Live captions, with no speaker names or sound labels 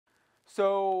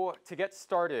So to get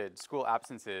started, school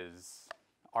absences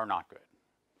are not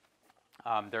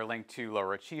good. They're linked to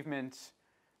lower achievement,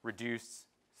 reduced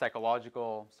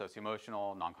psychological,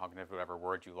 socio-emotional, non-cognitive, whatever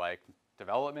word you like,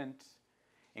 development,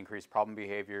 increased problem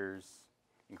behaviors,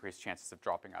 increased chances of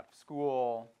dropping out of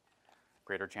school,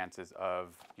 greater chances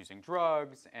of using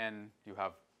drugs, and you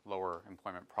have lower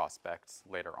employment prospects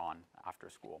later on after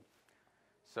school.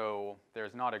 So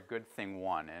there's not a good thing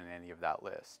won in any of that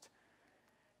list.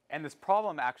 And this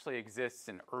problem actually exists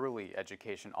in early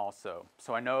education also.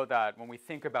 So I know that when we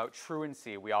think about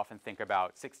truancy, we often think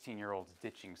about 16-year-olds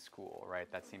ditching school, right?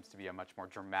 That seems to be a much more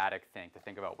dramatic thing to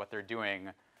think about what they're doing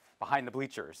behind the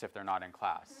bleachers if they're not in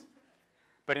class.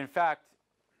 But in fact,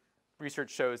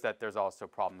 research shows that there's also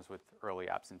problems with early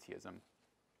absenteeism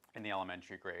in the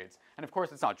elementary grades. And of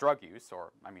course, it's not drug use,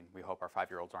 or I mean, we hope our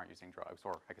 5-year-olds aren't using drugs,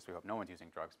 or I guess we hope no one's using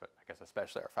drugs, but I guess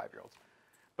especially our 5-year-olds.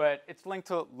 But it's linked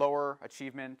to lower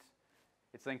achievement,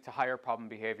 it's linked to higher problem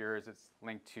behaviors, it's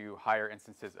linked to higher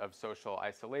instances of social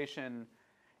isolation.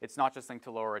 It's not just linked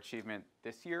to lower achievement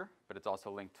this year, but it's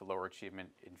also linked to lower achievement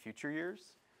in future years.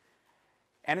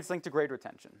 And it's linked to grade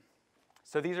retention.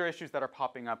 So these are issues that are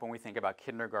popping up when we think about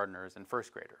kindergartners and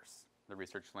first graders. The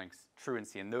research links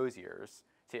truancy in those years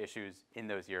to issues in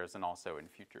those years and also in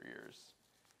future years.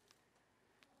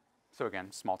 So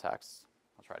again, small text.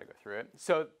 I'll try to go through it.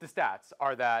 So the stats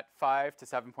are that 5 to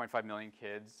 7.5 million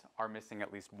kids are missing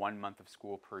at least 1 month of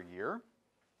school per year.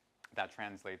 That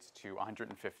translates to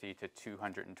 150 to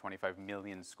 225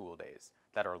 million school days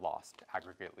that are lost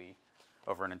aggregately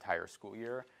over an entire school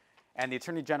year. And the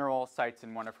Attorney General cites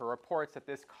in one of her reports that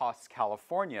this costs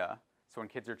California, so when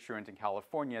kids are truant in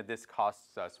California, this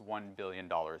costs us $1 billion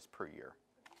per year.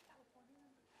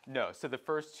 No, so the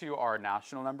first two are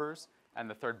national numbers, and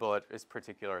the third bullet is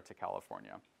particular to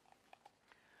California.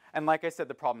 And like I said,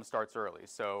 the problem starts early,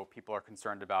 so people are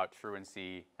concerned about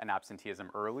truancy and absenteeism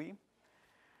early.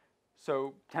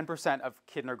 So 10% of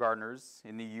kindergartners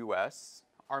in the US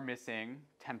are missing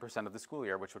 10% of the school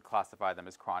year, which would classify them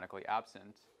as chronically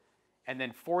absent. And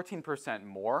then 14%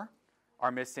 more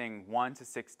are missing 1 to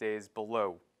 6 days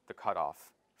below the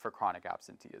cutoff for chronic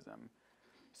absenteeism.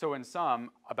 So in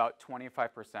sum, about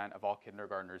 25% of all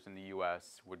kindergartners in the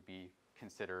US would be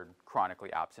considered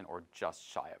chronically absent or just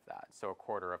shy of that. So a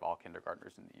quarter of all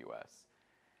kindergartners in the US.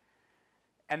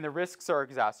 And the risks are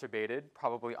exacerbated,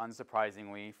 probably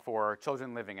unsurprisingly, for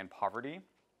children living in poverty.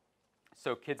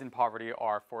 So kids in poverty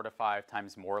are 4 to 5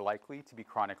 times more likely to be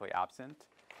chronically absent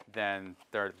than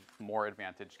their more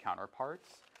advantaged counterparts.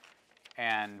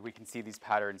 And we can see these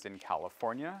patterns in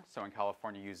California. So in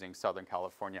California, using Southern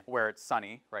California, where it's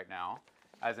sunny right now,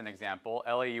 as an example,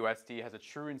 LAUSD has a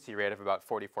truancy rate of about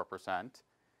 44%.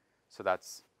 So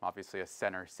that's obviously a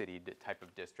center city type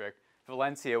of district.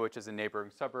 Valencia, which is a neighboring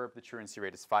suburb, the truancy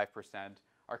rate is 5%.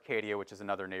 Arcadia, which is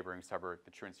another neighboring suburb, the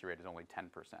truancy rate is only 10%.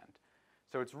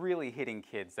 So it's really hitting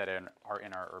kids that are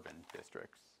in our urban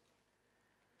districts.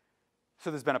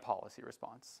 So there's been a policy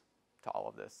response to all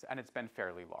of this, and it's been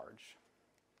fairly large.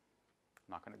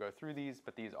 I'm not going to go through these,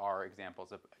 but these are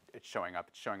examples of it showing up.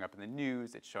 It's showing up in the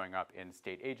news, it's showing up in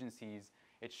state agencies,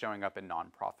 it's showing up in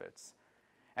nonprofits.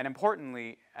 And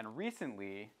importantly, and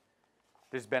recently,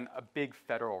 there's been a big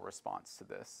federal response to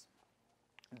this.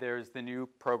 There's the new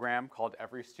program called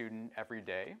Every Student, Every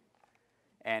Day,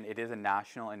 and it is a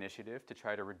national initiative to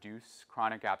try to reduce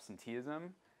chronic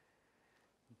absenteeism.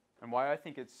 And why I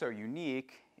think it's so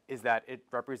unique is that it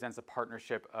represents a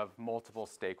partnership of multiple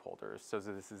stakeholders. So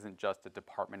this isn't just a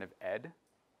Department of Ed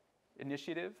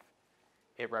initiative.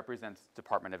 It represents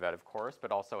Department of Ed, of course,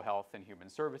 but also Health and Human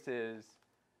Services,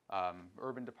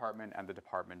 Urban Department, and the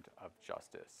Department of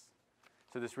Justice.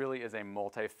 So this really is a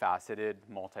multifaceted,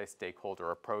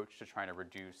 multi-stakeholder approach to trying to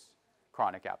reduce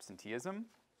chronic absenteeism.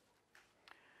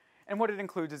 And what it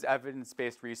includes is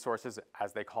evidence-based resources,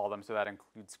 as they call them. So that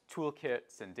includes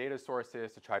toolkits and data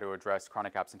sources to try to address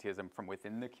chronic absenteeism from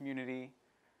within the community.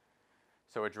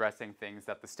 So addressing things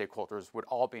that the stakeholders would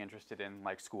all be interested in,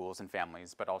 like schools and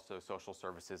families, but also social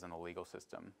services and the legal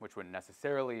system, which wouldn't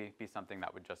necessarily be something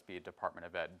that would just be a Department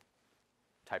of Ed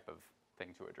type of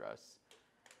thing to address.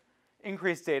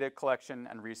 Increased data collection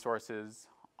and resources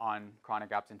on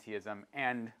chronic absenteeism,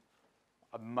 and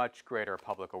a much greater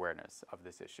public awareness of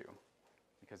this issue,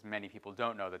 because many people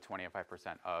don't know that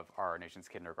 25% of our nation's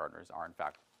kindergartners are in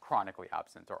fact chronically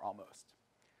absent or almost.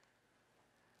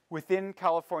 Within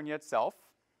California itself,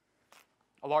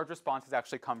 a large response has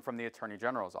actually come from the Attorney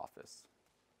General's office.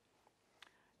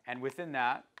 And within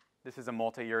that, this is a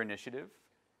multi-year initiative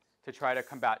to try to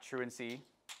combat truancy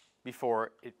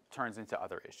before it turns into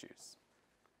other issues.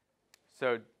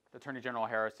 So Attorney General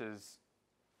Harris's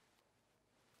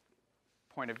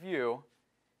point of view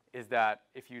is that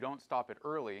if you don't stop it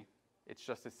early, it's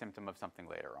just a symptom of something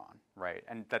later on, right?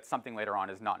 And that something later on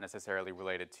is not necessarily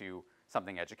related to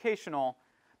something educational,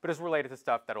 but is related to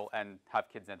stuff that will have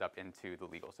kids end up into the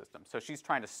legal system. So she's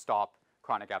trying to stop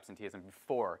chronic absenteeism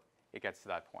before it gets to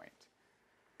that point.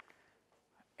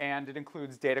 And it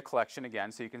includes data collection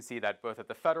again, so you can see that both at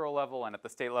the federal level and at the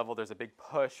state level, there's a big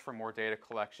push for more data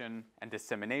collection and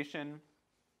dissemination.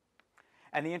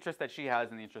 And the interest that she has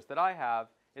and the interest that I have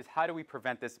is how do we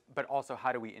prevent this, but also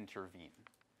how do we intervene?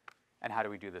 And how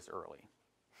do we do this early?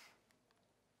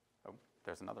 Oh,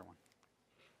 there's another one.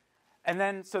 And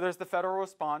then, so there's the federal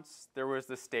response, there was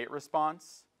the state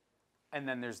response, and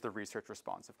then there's the research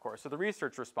response, of course. So the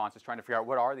research response is trying to figure out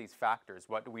what are these factors?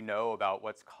 What do we know about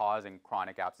what's causing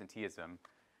chronic absenteeism?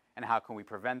 And how can we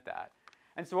prevent that?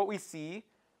 And so what we see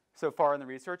so far in the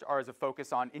research is a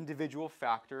focus on individual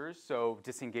factors. So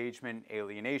disengagement,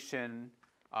 alienation,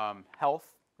 health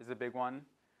is a big one.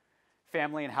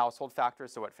 Family and household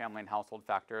factors, so what family and household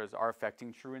factors are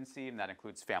affecting truancy, and that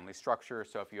includes family structure.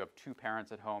 So if you have two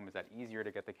parents at home, is that easier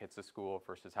to get the kids to school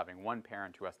versus having one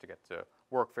parent who has to get to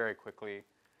work very quickly?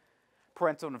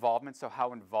 Parental involvement, so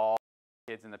how involved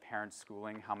are kids in the parents'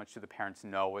 schooling? How much do the parents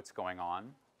know what's going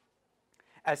on?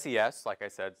 SES, like I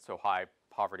said, so high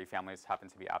poverty families happen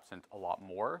to be absent a lot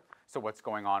more. So what's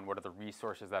going on? What are the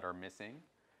resources that are missing?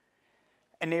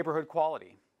 And neighborhood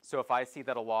quality. So if I see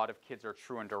that a lot of kids are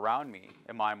truant around me,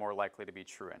 am I more likely to be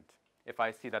truant? If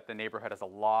I see that the neighborhood has a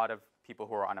lot of people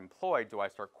who are unemployed, do I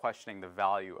start questioning the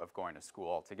value of going to school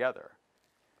altogether?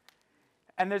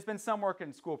 And there's been some work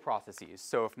in school processes.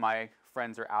 So if my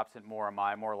friends are absent more, am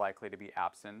I more likely to be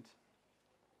absent?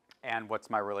 And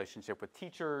what's my relationship with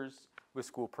teachers, with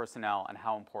school personnel, and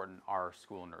how important are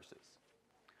school nurses?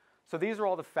 So these are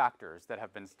all the factors that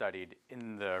have been studied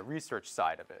in the research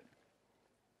side of it.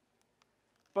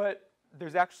 But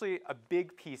there's actually a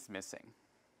big piece missing.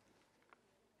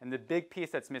 And the big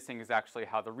piece that's missing is actually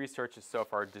how the research is so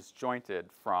far disjointed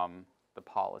from the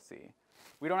policy.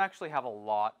 We don't actually have a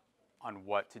lot on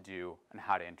what to do and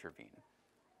how to intervene.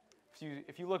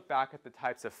 If you look back at the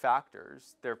types of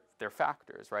factors, they're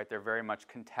factors, right? They're very much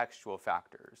contextual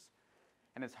factors.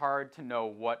 And it's hard to know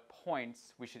what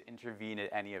points we should intervene at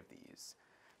any of these.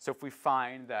 So if we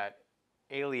find that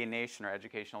alienation or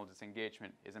educational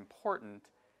disengagement is important,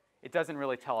 it doesn't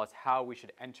really tell us how we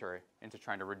should enter into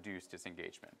trying to reduce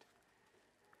disengagement.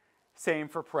 Same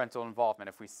for parental involvement.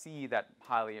 If we see that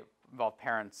highly involved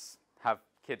parents have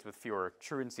kids with fewer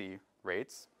truancy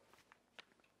rates,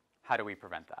 how do we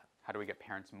prevent that? How do we get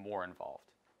parents more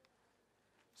involved?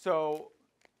 So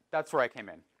that's where I came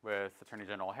in with Attorney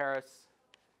General Harris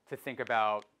to think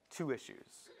about two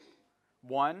issues.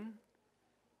 One,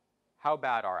 how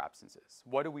bad are absences?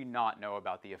 What do we not know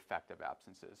about the effect of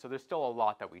absences? So there's still a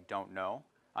lot that we don't know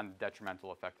on the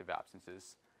detrimental effect of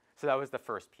absences. So that was the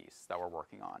first piece that we're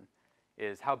working on,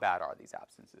 is how bad are these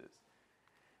absences?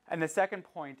 And the second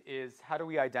point is, how do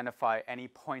we identify any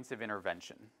points of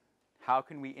intervention? How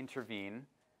can we intervene?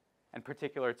 And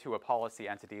particular to a policy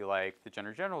entity like the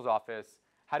Attorney General's office,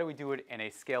 how do we do it in a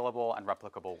scalable and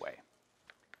replicable way?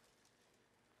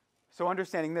 So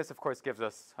understanding this, of course, gives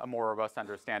us a more robust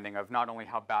understanding of not only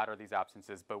how bad are these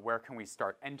absences, but where can we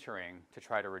start entering to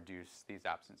try to reduce these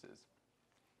absences.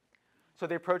 So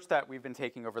the approach that we've been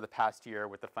taking over the past year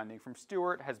with the funding from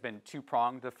Stewart has been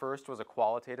two-pronged. The first was a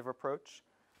qualitative approach.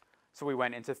 So we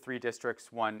went into 3 districts,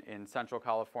 one in Central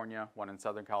California, one in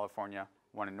Southern California,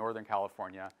 one in Northern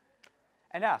California,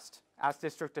 and asked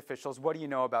district officials, what do you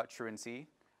know about truancy?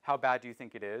 How bad do you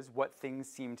think it is? What things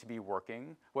seem to be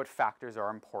working? What factors are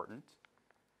important?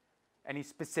 Any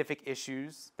specific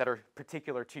issues that are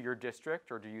particular to your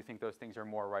district, or do you think those things are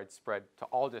more widespread to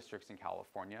all districts in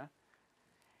California?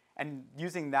 And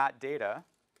using that data,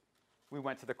 we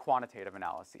went to the quantitative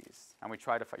analyses, and we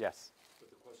tried to yes?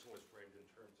 But the question was framed in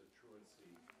terms of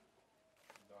truancy,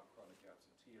 not chronic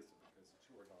absenteeism, because the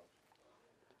two are not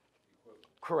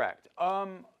equivalent. Correct.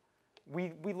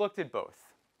 We looked at both.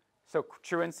 So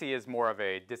truancy is more of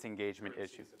a disengagement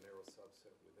issue. Truancy is a narrow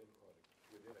subset within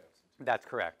absenteeism. That's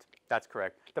correct. That's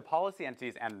correct. The policy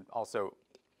entities, and also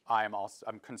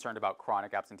I'm concerned about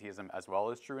chronic absenteeism as well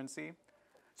as truancy.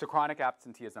 So chronic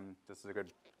absenteeism, this is a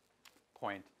good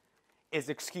point, is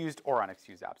excused or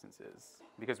unexcused absences,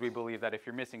 because we believe that if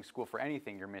you're missing school for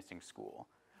anything, you're missing school.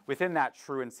 Within that,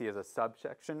 truancy is a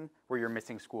subsection where you're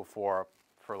missing school for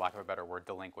lack of a better word,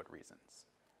 delinquent reasons.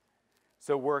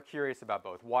 So we're curious about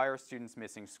both. Why are students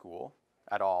missing school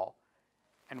at all?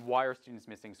 And why are students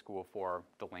missing school for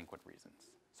delinquent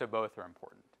reasons? So both are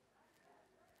important.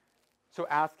 So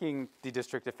asking the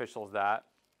district officials that,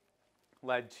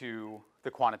 led to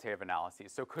the quantitative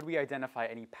analyses. So could we identify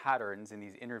any patterns in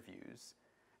these interviews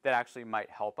that actually might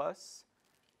help us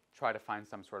try to find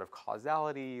some sort of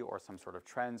causality or some sort of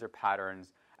trends or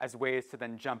patterns as ways to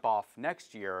then jump off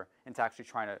next year into actually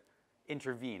trying to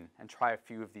intervene and try a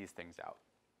few of these things out.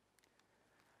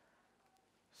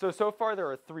 So far there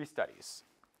are 3 studies.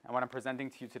 And what I'm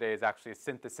presenting to you today is actually a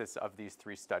synthesis of these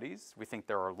 3 studies. We think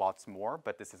there are lots more,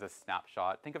 but this is a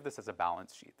snapshot. Think of this as a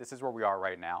balance sheet. This is where we are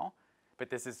right now,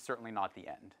 but this is certainly not the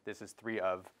end. This is 3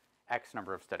 of X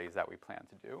number of studies that we plan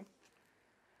to do.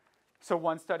 So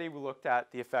one study, we looked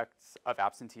at the effects of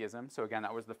absenteeism. So again,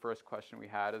 that was the first question we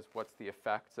had, is what's the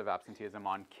effects of absenteeism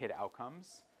on kid outcomes?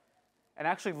 And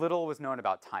actually little was known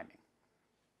about timing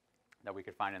that we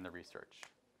could find in the research.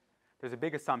 There's a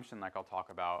big assumption, like I'll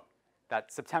talk about,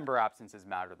 that September absences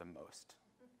matter the most.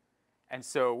 And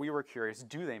so we were curious,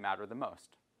 do they matter the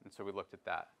most? And so we looked at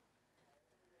that.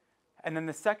 And then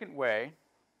the second way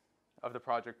of the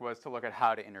project was to look at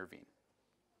how to intervene.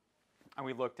 And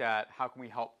we looked at how can we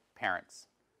help parents.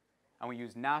 And we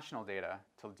used national data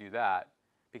to do that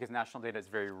because national data is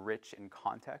very rich in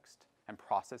context and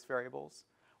process variables,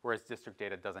 whereas district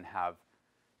data doesn't have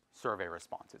survey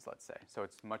responses, let's say. So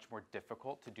it's much more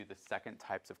difficult to do the second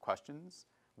types of questions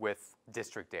with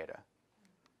district data.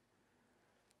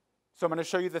 So I'm going to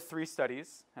show you the 3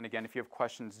 studies. And again, if you have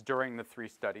questions during the 3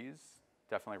 studies,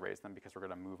 definitely raise them because we're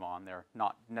going to move on. They're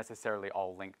not necessarily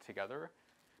all linked together.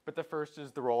 But the first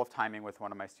is the role of timing with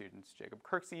one of my students, Jacob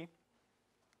Kirksey.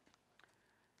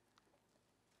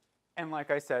 And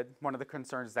like I said, one of the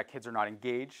concerns is that kids are not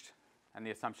engaged. And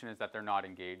the assumption is that they're not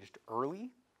engaged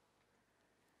early.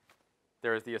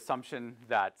 There is the assumption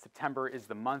that September is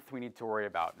the month we need to worry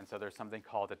about. And so there's something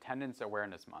called Attendance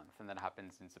Awareness Month. And that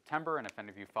happens in September. And if any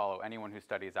of you follow anyone who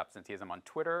studies absenteeism on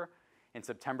Twitter, in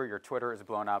September your Twitter is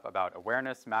blown up about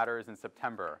awareness matters in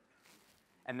September.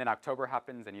 And then October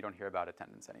happens and you don't hear about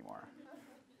attendance anymore.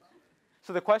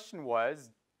 So the question was,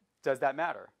 does that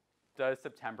matter? Does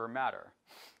September matter?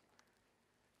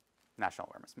 National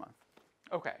Awareness Month.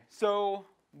 Okay, so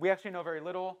we actually know very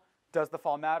little. Does the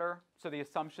fall matter? So the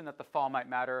assumption that the fall might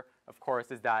matter, of course,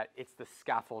 is that it's the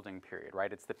scaffolding period,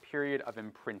 right? It's the period of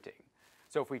imprinting.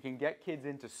 So if we can get kids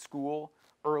into school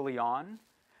early on,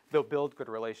 they'll build good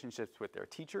relationships with their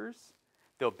teachers,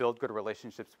 they'll build good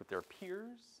relationships with their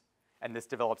peers, and this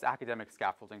develops academic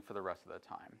scaffolding for the rest of the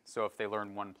time. So if they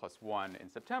learn 1 + 1 in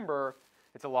September,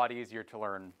 it's a lot easier to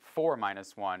learn 4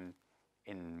 - 1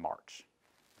 in March.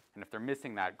 And if they're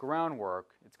missing that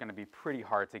groundwork, it's going to be pretty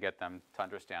hard to get them to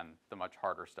understand the much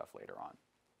harder stuff later on.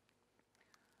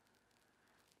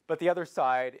 But the other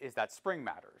side is that spring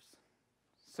matters.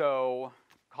 So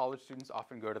college students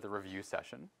often go to the review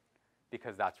session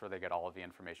because that's where they get all of the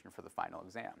information for the final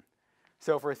exam.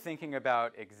 So if we're thinking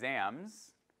about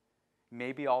exams,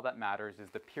 maybe all that matters is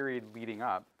the period leading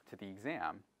up to the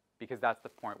exam because that's the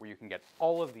point where you can get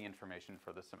all of the information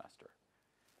for the semester.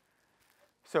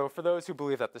 So for those who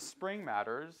believe that the spring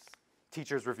matters,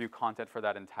 teachers review content for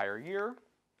that entire year.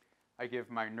 I give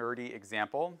my nerdy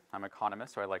example. I'm an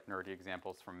economist, so I like nerdy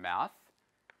examples from math.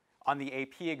 On the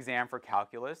AP exam for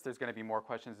calculus, there's going to be more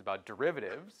questions about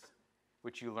derivatives,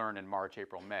 which you learn in March,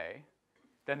 April, May,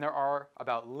 than there are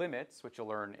about limits, which you'll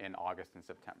learn in August and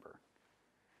September.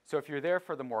 So if you're there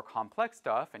for the more complex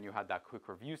stuff and you had that quick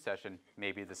review session,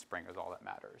 maybe the spring is all that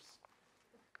matters.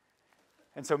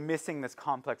 And so missing this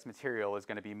complex material is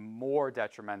going to be more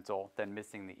detrimental than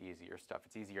missing the easier stuff.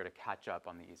 It's easier to catch up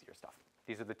on the easier stuff.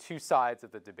 These are the 2 sides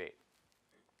of the debate.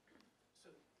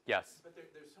 So, yes? But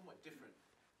they're somewhat different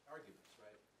arguments,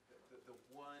 right? The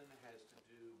one has to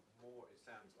do more, it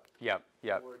sounds like, Yep.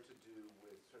 more to do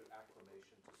with sort of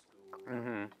acclimation to school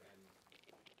Mm-hmm. and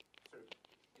sort of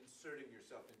inserting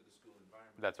yourself into the school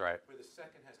environment. That's right. Where the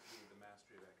second has to do with the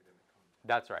mastery of academic content.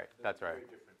 That's right. They're That's right.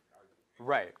 very different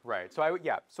arguments. Right. So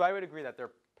I would agree that there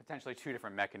are potentially 2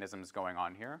 different mechanisms going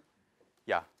on here.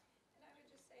 Yeah. And I would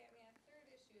just say, I mean, a third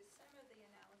issue is some of the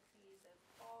analyses of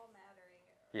fall mattering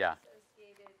are Yeah.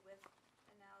 associated with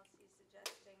analyses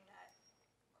suggesting that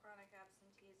chronic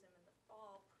absenteeism in the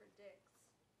fall predicts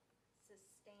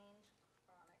sustained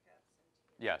chronic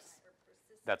absenteeism. Yes. Or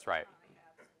persistent That's right. chronic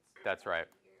absence That's right.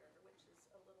 year, which is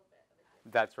a little bit of a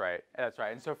difference. That's right.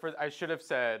 And so I should have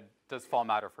said, does fall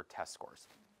matter for test scores?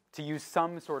 To use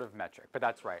some sort of metric, but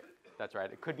that's right. That's right.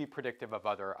 It could be predictive of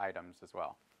other items as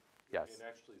well. Yes.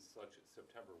 And actually, such as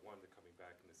September 1, to coming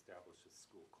back and establish a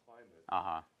school climate.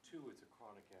 2, it's a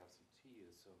chronic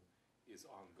absenteeism is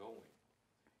ongoing.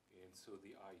 And so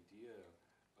the idea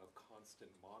of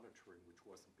constant monitoring, which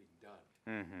wasn't being done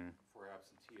for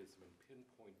absenteeism and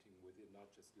pinpointing within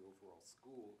not just the overall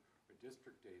school or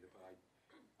district data, but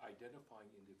identifying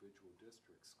individual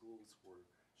districts, schools were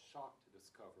shocked to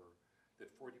discover that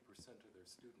 40% of their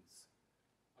students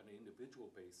on an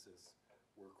individual basis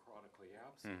were chronically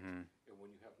absent. And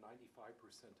when you have 95%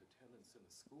 attendance in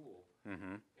a school,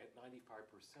 at 95%,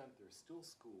 there's still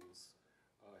schools,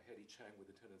 Hetty Chang with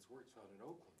attendance works found in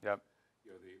Oakland. Yep.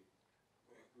 You know, the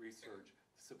research,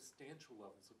 substantial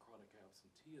levels of chronic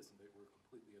absenteeism that we're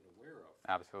completely unaware of.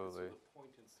 Absolutely. And so the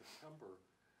point in September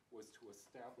was to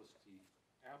establish the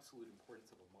absolute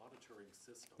importance of a monitoring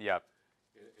system. Yep.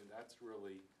 And that's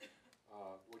really,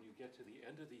 when you get to the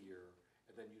end of the year,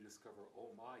 and then you discover,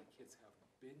 oh my, kids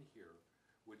haven't been here,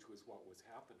 which was what was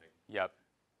happening. Yep.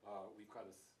 We've got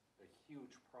a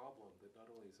huge problem that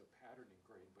not only is a pattern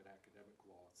ingrained, but academic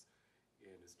loss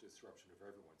and is disruption of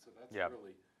everyone. So that's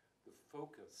really the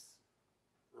focus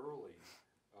early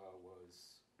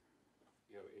was,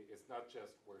 you know, it's not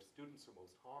just where students are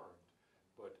most harmed,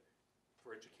 but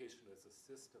for education as a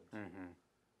system to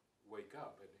wake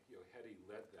up. And, you know, Hetty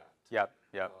led that. Yep.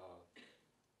 Yep.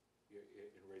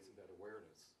 In raising that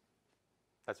awareness.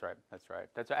 That's right. That's right.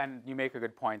 And you make a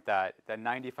good point that the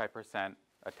 95%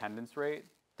 attendance rate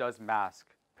does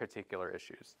mask particular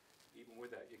issues. Even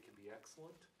with that, it can be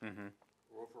excellent,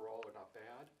 or overall, or not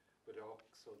bad, but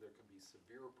also there can be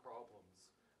severe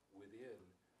problems within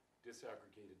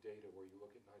disaggregated data where you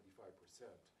look at 95%,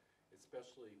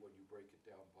 especially when you break it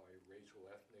down by racial,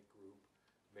 ethnic group,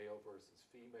 male versus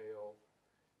female,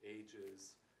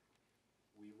 ages.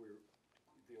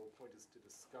 The whole point is to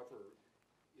discover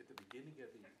at the beginning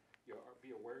of the, you know,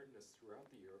 be awareness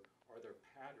throughout the year, are there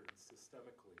patterns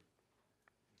systemically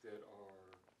that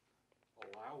are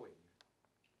allowing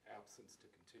absence to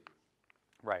continue?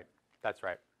 Right. That's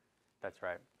right. That's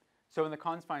right. So in the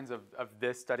confines of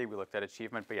this study, we looked at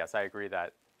achievement, but yes, I agree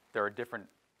that there are different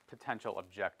potential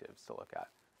objectives to look at.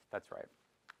 That's right.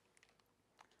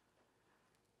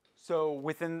 So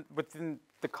within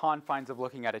the confines of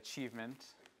looking at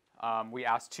achievement, we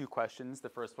asked two questions. The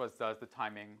first was, does the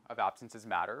timing of absences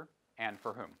matter, and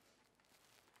for whom?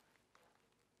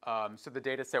 So the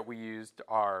data set we used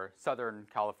are Southern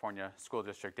California School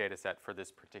District data set for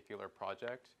this particular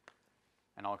project.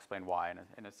 And I'll explain why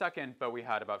in a second, but we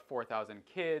had about 4,000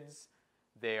 kids.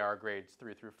 They are grades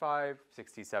 3 through 5,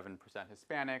 67%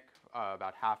 Hispanic,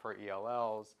 about half are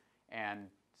ELLs,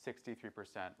 and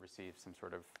 63% receive some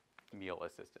sort of meal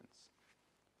assistance.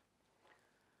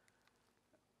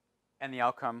 And the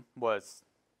outcome was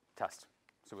test.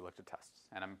 So we looked at tests.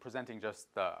 And I'm presenting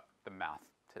just the math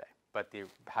today, but the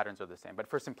patterns are the same. But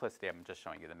for simplicity, I'm just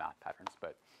showing you the math patterns,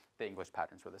 but the English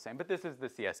patterns were the same. But this is the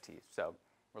CST, so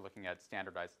we're looking at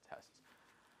standardized tests.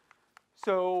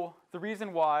 So the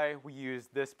reason why we use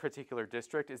this particular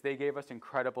district is they gave us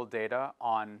incredible data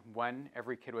on when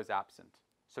every kid was absent.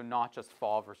 So not just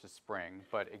fall versus spring,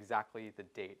 but exactly the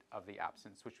date of the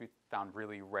absence, which we found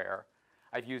really rare.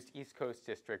 I've used East Coast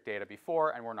district data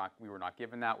before, and we were not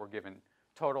given that. We're given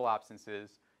total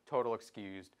absences, total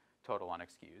excused, total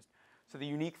unexcused. So the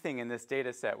unique thing in this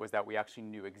data set was that we actually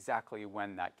knew exactly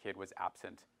when that kid was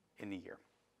absent in the year.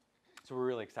 So we're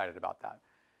really excited about that.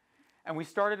 And we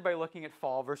started by looking at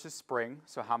fall versus spring.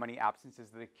 So how many absences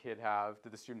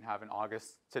did the student have in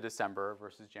August to December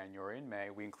versus January and May?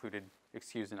 We included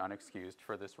excused and unexcused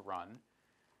for this run.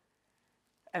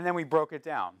 And then we broke it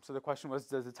down. So the question was,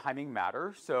 does the timing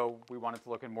matter? So we wanted to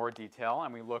look in more detail,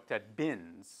 and we looked at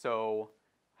bins. So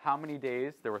how many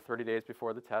days, there were 30 days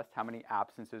before the test, how many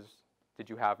absences did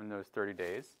you have in those 30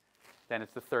 days? Then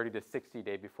it's the 30 to 60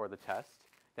 day before the test.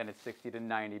 Then it's 60 to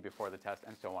 90 before the test,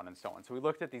 and so on and so on. So we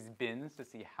looked at these bins to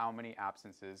see how many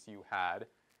absences you had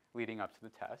leading up to the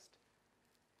test.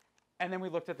 And then we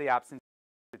looked at the absence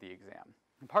for the exam.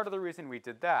 And part of the reason we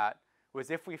did that was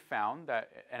if we found that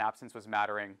an absence was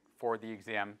mattering for the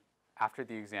exam after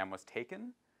the exam was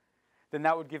taken, then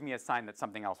that would give me a sign that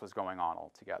something else was going on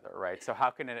altogether, right? So how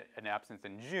can an absence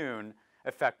in June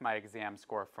affect my exam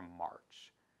score from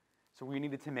March? So we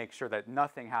needed to make sure that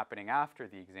nothing happening after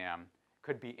the exam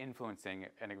could be influencing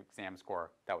an exam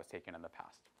score that was taken in the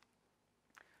past.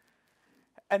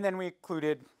 And then we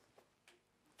included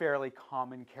fairly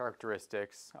common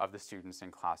characteristics of the students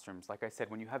in classrooms. Like I said,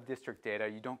 when you have district data,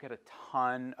 you don't get a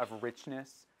ton of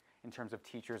richness in terms of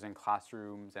teachers in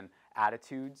classrooms and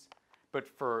attitudes, but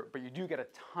you do get a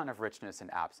ton of richness in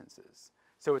absences.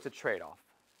 So it's a trade-off.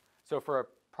 So for a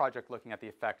project looking at the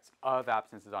effects of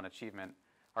absences on achievement,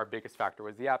 our biggest factor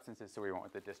was the absences, so we went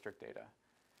with the district data.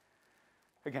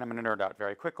 Again, I'm going to nerd out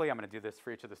very quickly. I'm going to do this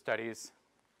for each of the studies.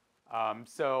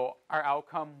 So our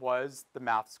outcome was the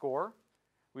math score.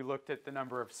 We looked at the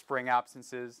number of spring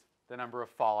absences, the number of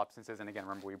fall absences, and again,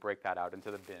 remember, we break that out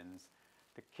into the bins.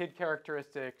 The kid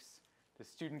characteristics, the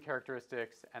student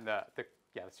characteristics and the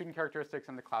student characteristics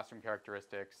and the classroom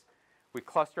characteristics. We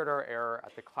clustered our error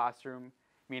at the classroom,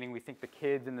 meaning we think the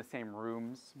kids in the same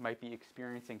rooms might be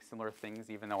experiencing similar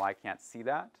things even though I can't see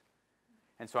that.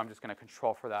 And so I'm just going to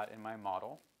control for that in my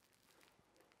model.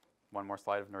 One more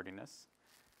slide of nerdiness.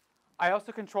 I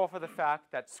also control for the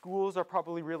fact that schools are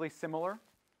probably really similar,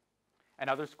 and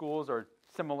other schools are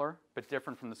similar but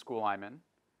different from the school I'm in.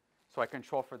 So I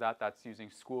control for that. That's using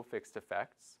school fixed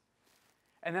effects.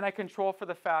 And then I control for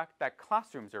the fact that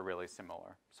classrooms are really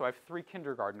similar. So I have 3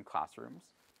 kindergarten classrooms.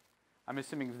 I'm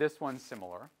assuming this one's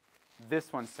similar, and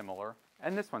this one's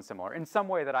similar in some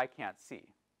way that I can't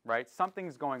see, right?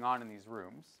 Something's going on in these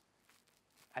rooms,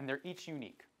 and they're each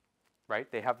unique,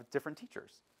 right? They have different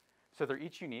teachers. So they're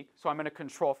each unique. So I'm going to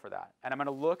control for that. And I'm going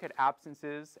to look at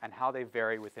absences and how they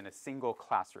vary within a single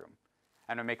classroom.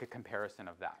 And I'll make a comparison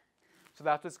of that. So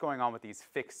that's what's going on with these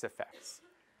fixed effects.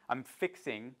 I'm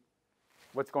fixing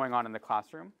what's going on in the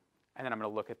classroom, and then I'm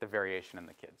going to look at the variation in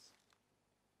the kids.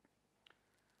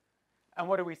 And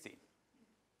what do we see?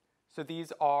 So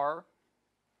these are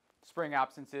spring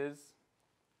absences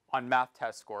on math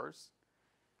test scores.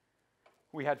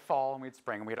 We had fall and we had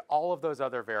spring, and we had all of those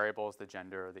other variables, the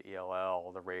gender, the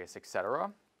ELL, the race, et cetera.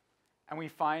 And we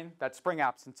find that spring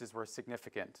absences were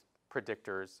significant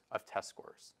predictors of test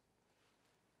scores.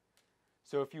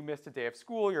 So if you missed a day of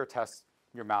school, your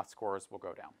math scores will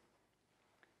go down.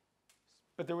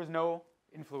 But there was no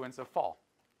influence of fall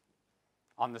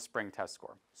on the spring test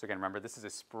score. So again, remember, this is a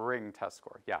spring test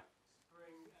score. Yeah?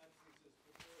 Spring absences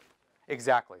before the test.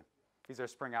 Exactly. These are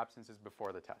spring absences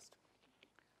before the test.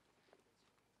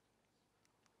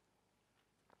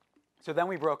 So then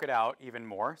we broke it out even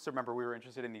more. So remember, we were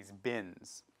interested in these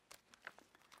bins.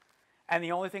 And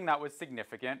the only thing that was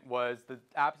significant was the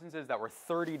absences that were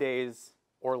 30 days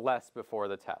or less before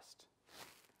the test.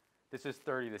 This is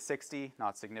 30 to 60,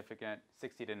 not significant.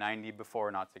 60 to 90 before,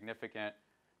 not significant.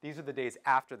 These are the days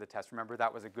after the test. Remember,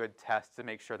 that was a good test to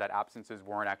make sure that absences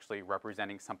weren't actually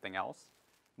representing something else.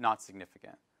 Not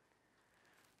significant.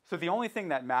 So the only thing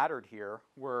that mattered here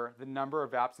were the number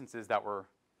of absences that were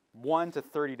 1 to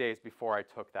 30 days before I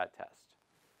took that test.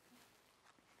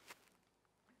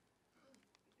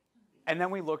 And then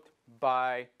we looked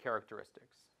by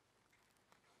characteristics.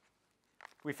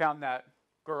 We found that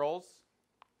girls,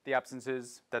 the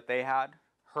absences that they had,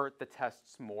 hurt the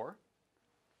tests more.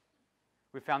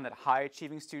 We found that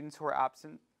high-achieving students who were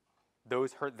absent,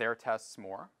 those hurt their tests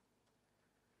more.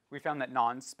 We found that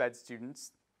non-SPED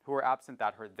students who were absent,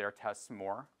 that hurt their tests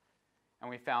more. And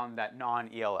we found that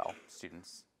non-ELL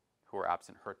students who were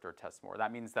absent hurt their tests more.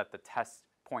 That means that the test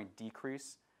point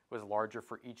decrease was larger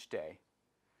for each day,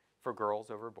 for girls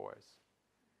over boys,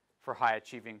 for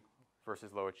high-achieving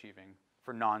versus low-achieving,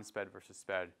 for non-SPED versus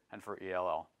SPED, and for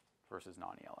ELL versus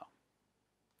non-ELL.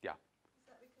 Yeah? Is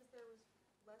that because there was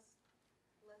less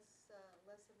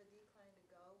of a decline to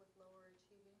go with lower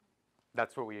achieving?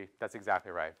 That's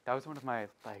exactly right. That was one of my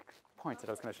points that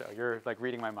I was going to show. You're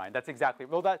reading my mind. That's exactly,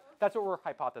 well, that's what we're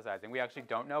hypothesizing. We actually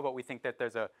don't know, but we think that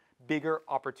there's a bigger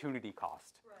opportunity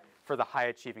cost for the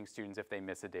high-achieving students if they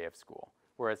miss a day of school.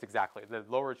 Whereas exactly, the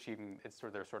lower achieving,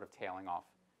 they're sort of tailing off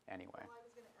anyway. Well, I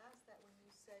was going to ask that when you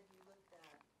said you looked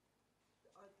at,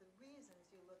 are the reasons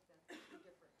you looked at the 2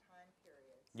 different time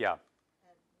periods. Yeah.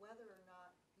 And whether or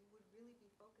not you would really be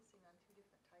focusing on 2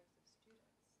 different types of students.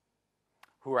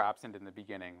 Who are absent in the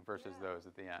beginning versus those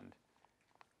at the end.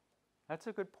 That's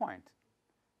a good point.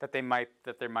 That there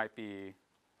might be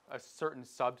a certain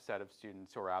subset of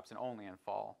students who are absent only in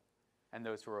fall. And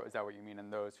those who are, is that what you mean?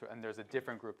 And there's a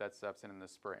different group that's absent in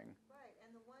the spring. Right,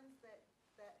 and the ones that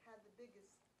had the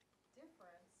biggest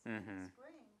difference in the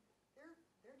spring,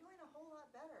 they're doing a whole lot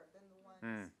better than the ones.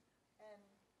 And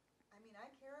I mean,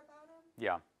 I care about them.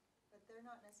 Yeah. But they're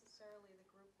not necessarily the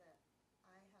group that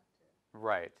I have to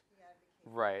Right. be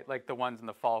advocating. Right. Like the ones in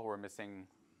the fall who are missing,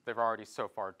 they've already so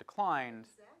far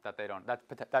declined that they don't. That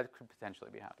could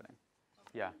potentially be happening.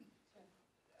 Yeah.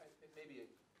 Maybe a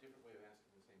different way of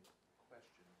asking the same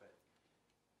question, but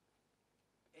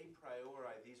a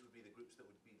priori, these would be the groups that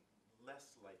would be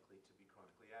less likely to be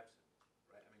chronically absent,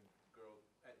 right? I mean,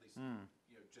 at least,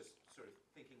 just sort of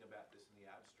thinking about this in the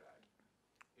abstract,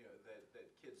 that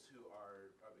kids who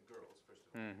are girls, first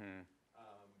of all,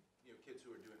 kids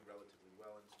who are doing relatively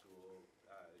well in school,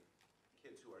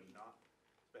 kids who are not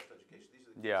special education, these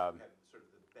are the kids who have sort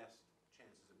of the best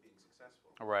chances of being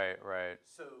successful. Right, right.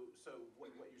 So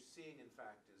what you're seeing, in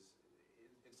fact, is,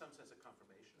 in some sense, a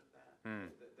confirmation of that.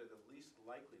 That they're the least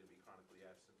likely to be chronically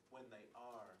absent. When they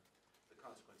are, the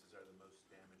consequences are the most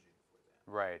damaging for them.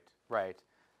 Right, right.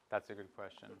 That's a good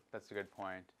question. That's a good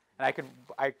point. And it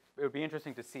would be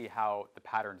interesting to see how the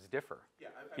patterns differ. Yeah,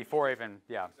 Before even,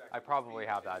 yeah, exactly. I probably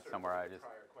have Sort that of somewhere. like I the just,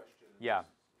 prior question and yeah.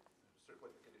 sort of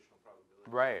what the conditional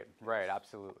probability. Right,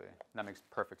 absolutely. That makes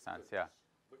perfect sense, yeah.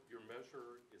 But your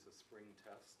measure is a spring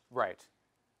test. Right,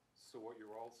 So what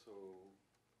you're also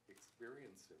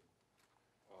experiencing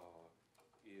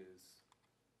is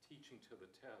teaching to the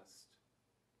test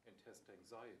and test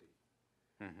anxiety.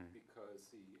 Because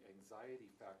the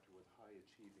anxiety factor with high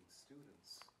achieving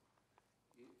students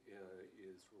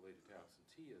is related to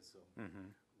absenteeism.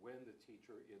 When the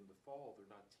teacher in the fall, they're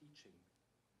not teaching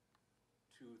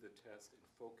to the test and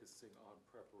focusing on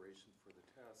preparation for the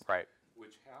test. right,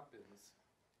 Which happens,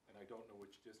 and I don't know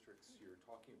which districts you're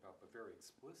talking about, but very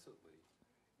explicitly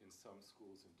in some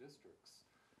schools and districts.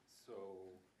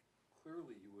 So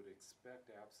clearly you would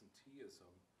expect absenteeism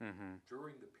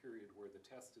during the period where the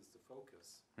test is the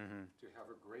focus to have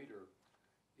a greater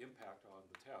impact on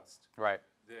the test right,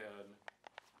 than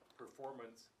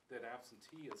performance, than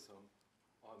absenteeism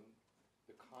on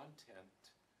the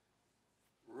content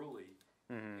early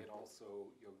and also,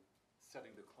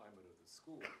 setting the climate of the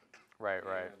school. right.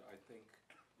 And I think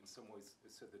in some ways,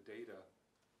 it said the data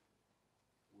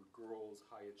with girls,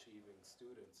 high-achieving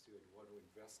students, you'd want to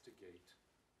investigate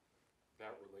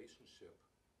that relationship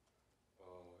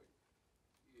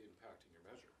impacting your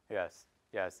measure. Yes.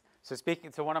 So it's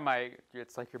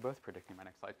like you're both predicting my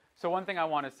next slide. So one thing I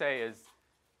want to say is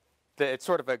that it's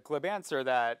sort of a glib answer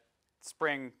that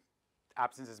spring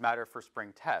absences matter for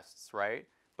spring tests, right?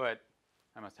 But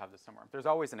I must have this somewhere. There's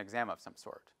always an exam of some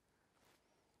sort.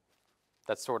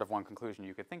 That's sort of one conclusion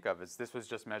you could think of, is this was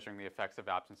just measuring the effects of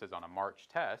absences on a March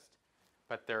test,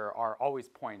 but there are always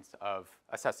points of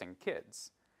assessing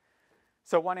kids.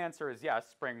 So one answer is yes,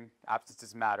 spring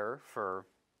absences matter for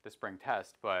the spring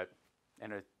test, but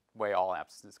in a way all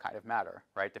absences kind of matter,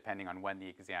 right, depending on when the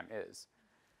exam is.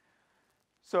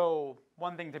 So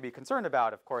one thing to be concerned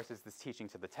about, of course, is this teaching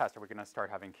to the test. Are we going to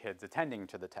start having kids attending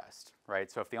to the test,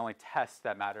 right? So if the only test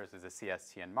that matters is a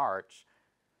CST in March,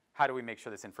 how do we make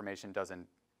sure this information doesn't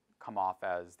come off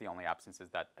as the only absences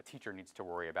that a teacher needs to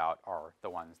worry about are the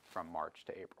ones from March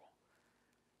to April,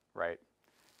 right?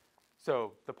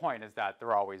 So the point is that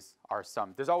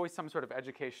there's always some sort of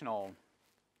educational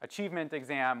achievement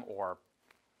exam or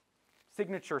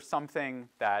signature something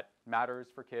that matters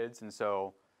for kids. And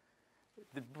so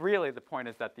really the point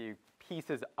is that the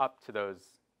pieces up to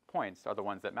those points are the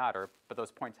ones that matter, but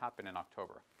those points happen in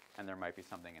October, and there might be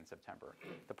something in September.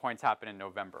 The points happen in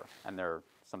November, and there's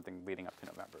something leading up to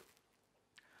November.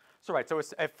 So right, so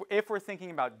if we're thinking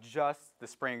about just the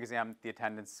spring exam, the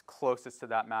attendance closest to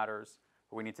that matters,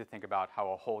 but we need to think about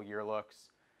how a whole year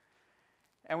looks.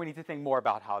 And we need to think more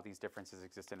about how these differences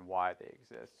exist and why they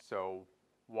exist. So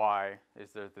why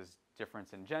is there this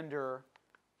difference in gender?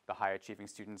 The high achieving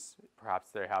students,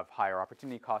 perhaps they have higher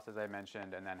opportunity costs, as I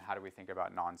mentioned, and then how do we think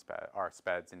about non-SPED, or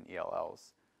SPEDs and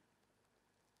ELLs?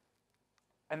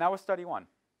 And that was study one.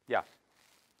 Yeah.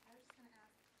 I was just going to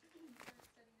ask, for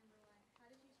study number one, how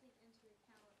did you take into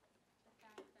account the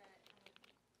fact that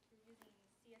you're using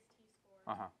CST scores,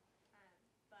 but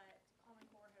Common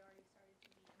Core had already started to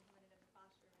be implemented in the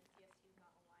classroom, and CST is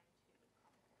not aligned to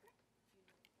Common Core?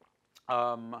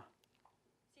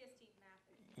 CST math.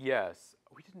 Yes,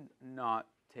 we did not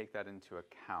take that into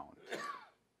account.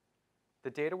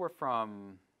 The data were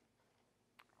from,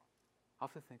 I'll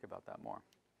have to think about that more.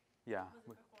 Yeah.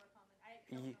 Was it before Common? I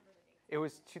don't remember the dates. It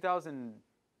was 2000, I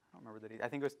don't remember the date. I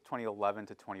think it was 2011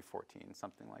 to 2014,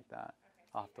 something like that. Okay,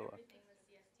 I'll have to look. everything was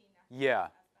CST now. Yeah,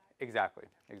 exactly.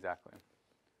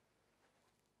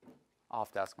 I'll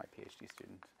have to ask my PhD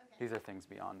student. Okay. These are things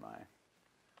beyond my.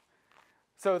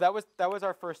 So that was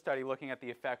our first study looking at the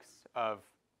effects of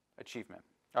achievement,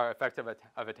 or effects of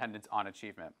attendance on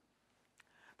achievement.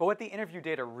 But what the interview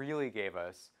data really gave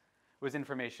us was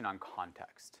information on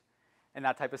context. And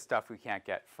that type of stuff we can't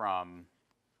get from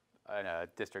a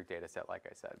district data set, like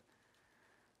I said.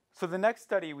 So the next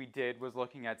study we did was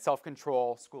looking at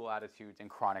self-control, school attitudes, and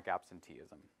chronic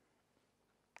absenteeism.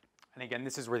 And again,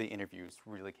 this is where the interviews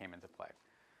really came into play.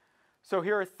 So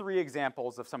here are 3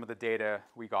 examples of some of the data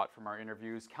we got from our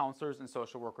interviews. Counselors and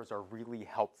social workers are really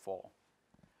helpful.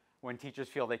 When teachers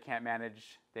feel they can't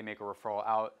manage, they make a referral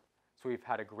out. So we've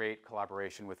had a great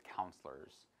collaboration with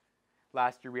counselors.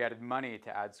 Last year, we added money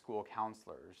to add school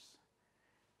counselors.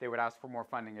 They would ask for more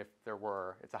funding if there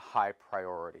were. It's a high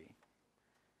priority.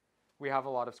 We have a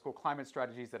lot of school climate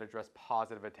strategies that address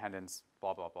positive attendance,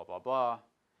 blah, blah, blah, blah, blah.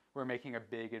 We're making a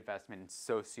big investment in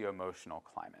socio-emotional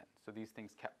climate. So these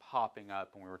things kept popping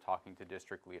up when we were talking to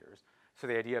district leaders. So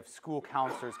the idea of school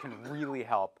counselors can really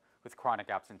help with chronic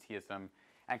absenteeism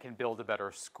and can build a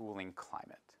better schooling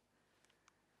climate.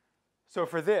 So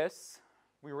for this,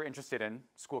 we were interested in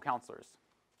school counselors.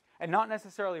 And not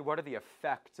necessarily what are the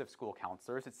effects of school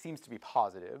counselors. It seems to be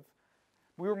positive.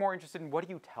 We were more interested in what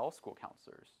do you tell school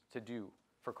counselors to do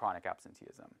for chronic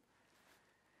absenteeism.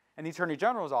 And the Attorney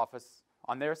General's office,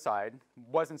 on their side,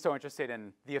 wasn't so interested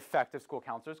in the effect of school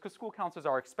counselors because school counselors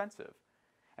are expensive.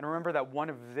 And remember that one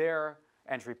of their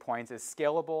entry points is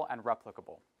scalable and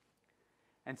replicable.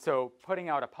 And so putting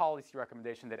out a policy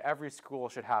recommendation that every school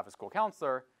should have a school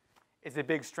counselor is a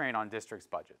big strain on districts'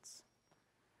 budgets.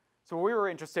 So what we were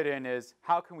interested in is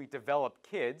how can we develop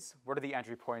kids? What are the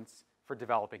entry points for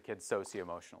developing kids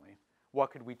socio-emotionally? What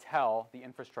could we tell the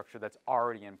infrastructure that's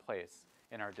already in place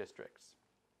in our districts?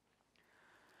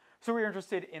 So we were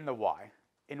interested in the why,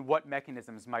 in what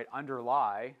mechanisms might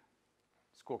underlie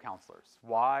school counselors.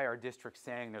 Why are districts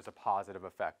saying there's a positive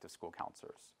effect of school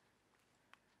counselors?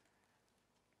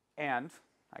 And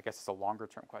I guess it's a longer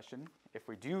term question. If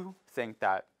we do think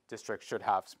that districts should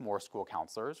have more school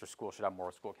counselors or schools should have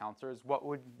more school counselors, what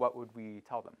would we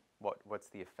tell them? What's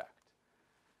the effect?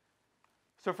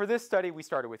 So for this study, we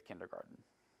started with kindergarten.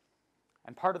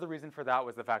 And part of the reason for that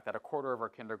was the fact that a quarter of our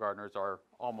kindergartners are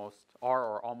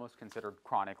almost considered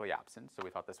chronically absent, so we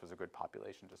thought this was a good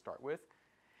population to start with.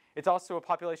 It's also a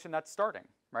population that's starting,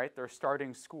 right? They're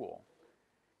starting school.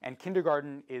 And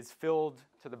kindergarten is filled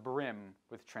to the brim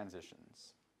with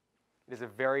transitions. It is a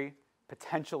very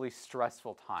potentially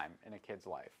stressful time in a kid's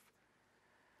life.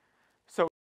 So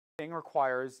it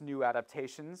requires new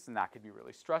adaptations, and that could be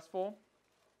really stressful.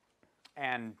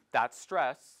 And that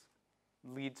stress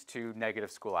leads to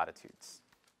negative school attitudes.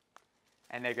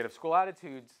 And negative school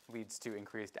attitudes leads to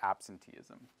increased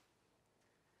absenteeism.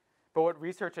 But what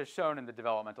research has shown in the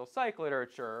developmental psych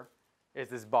literature is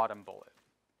this bottom bullet.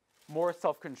 More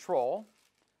self-control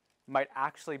might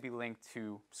actually be linked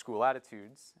to school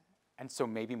attitudes, and so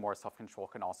maybe more self-control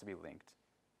can also be linked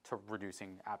to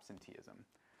reducing absenteeism,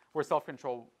 where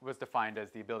self-control was defined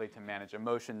as the ability to manage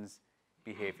emotions,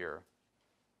 behavior,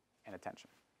 and attention.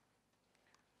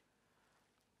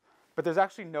 But there's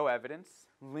actually no evidence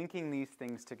linking these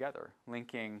things together,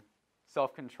 linking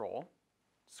self-control,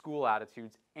 school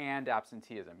attitudes, and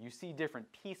absenteeism. You see different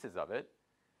pieces of it,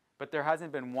 but there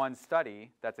hasn't been one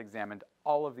study that's examined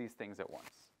all of these things at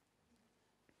once.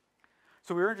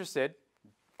 So we were interested,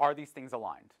 are these things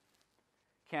aligned?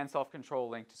 Can self-control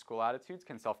link to school attitudes?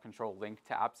 Can self-control link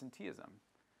to absenteeism?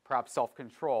 Perhaps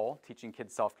self-control, teaching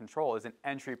kids self-control, is an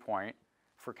entry point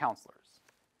for counselors.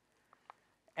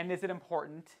 And is it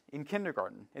important in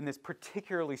kindergarten, in this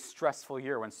particularly stressful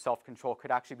year when self-control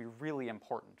could actually be really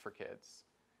important for kids?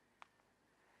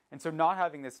 And so not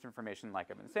having this information, like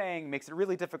I've been saying, makes it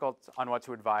really difficult on what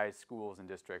to advise schools and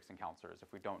districts and counselors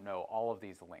if we don't know all of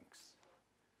these links.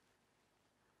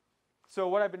 So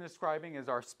what I've been describing is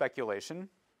our speculation.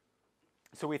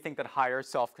 So we think that higher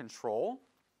self-control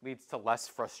leads to less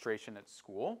frustration at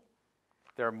school.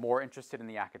 They're more interested in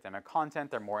the academic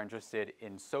content. They're more interested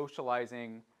in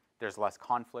socializing. There's less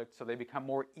conflict. So they become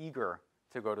more eager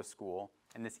to go to school,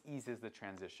 and this eases the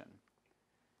transition.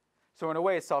 So in a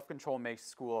way, self-control makes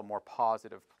school a more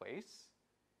positive place,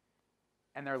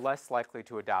 and they're less likely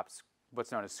to adopt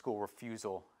what's known as school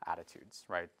refusal attitudes,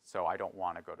 right? So I don't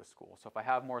want to go to school. So if I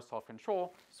have more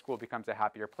self-control, school becomes a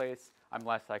happier place. I'm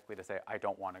less likely to say I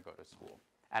don't want to go to school.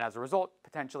 And as a result,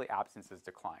 potentially absences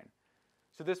decline.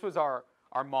 So this was our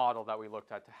model that we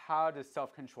looked at to how does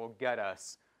self-control get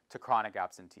us to chronic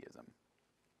absenteeism.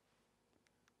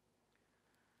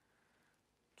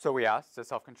 So we asked, does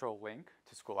self-control link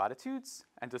to school attitudes?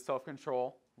 And does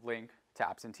self-control link to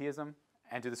absenteeism?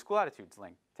 And do the school attitudes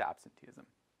link to absenteeism?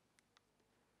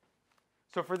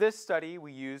 So for this study,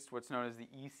 we used what's known as the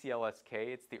ECLSK.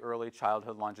 It's the Early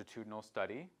Childhood Longitudinal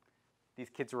Study. These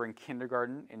kids were in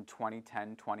kindergarten in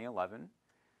 2010, 2011.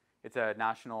 It's a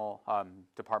National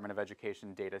Department of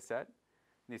Education data set.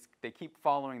 They keep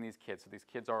following these kids. So these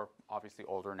kids are obviously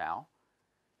older now.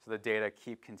 So the data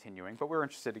keep continuing. But we're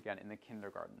interested, again, in the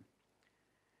kindergarten.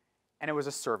 And it was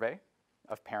a survey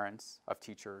of parents, of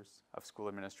teachers, of school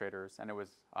administrators. And it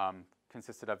was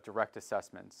consisted of direct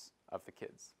assessments of the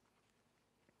kids.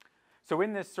 So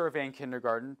in this survey in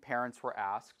kindergarten, parents were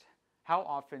asked, how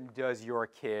often does your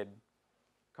kid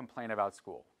complain about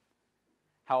school?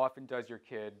 How often does your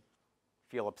kid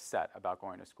feel upset about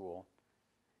going to school?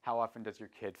 How often does your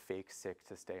kid fake sick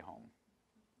to stay home?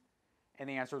 And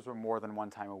the answers were more than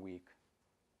one time a week,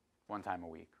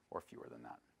 or fewer than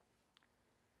that.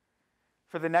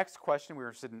 For the next question, we were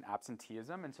interested in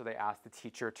absenteeism, and so they asked the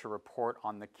teacher to report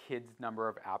on the kid's number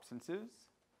of absences.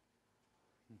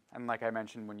 And like I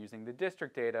mentioned when using the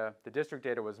district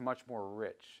data was much more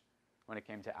rich when it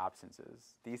came to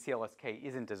absences. The ECLSK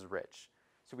isn't as rich.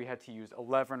 So we had to use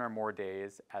 11 or more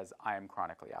days as I am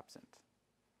chronically absent.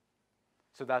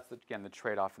 So that's, again, the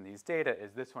trade-off in these data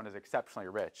is this one is exceptionally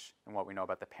rich in what we know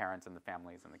about the parents and the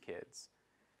families and the kids.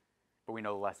 But we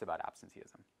know less about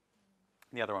absenteeism.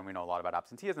 The other one, we know a lot about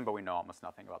absenteeism, but we know almost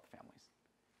nothing about the families.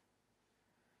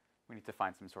 We need to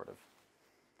find some sort of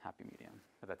happy medium,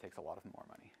 but that takes a lot of more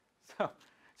money.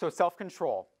 So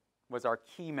self-control was our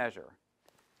key measure.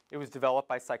 It was developed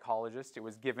by psychologists. It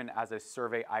was given as a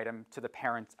survey item to the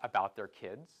parents about their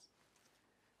kids.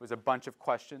 It was a bunch of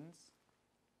questions.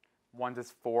 1 to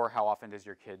 4, how often does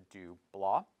your kid do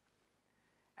blah?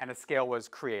 And a scale was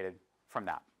created from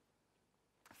that.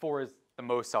 4 is the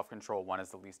most self-control, 1 is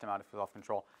the least amount of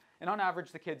self-control. And on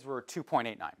average, the kids were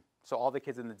 2.89. So all the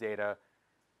kids in the data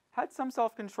had some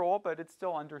self-control, but it's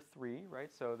still under 3,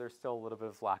 right? So there's still a little bit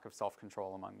of lack of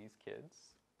self-control among these kids.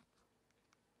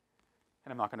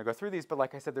 And I'm not going to go through these, but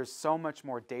like I said, there's so much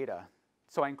more data.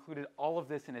 So I included all of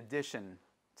this in addition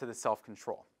to the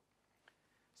self-control.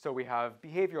 So we have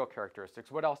behavioral characteristics.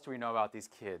 What else do we know about these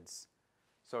kids?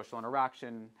 Social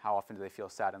interaction, how often do they feel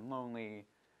sad and lonely?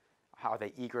 How are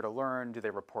they eager to learn? Do they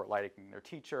report liking their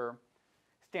teacher?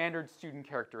 Standard student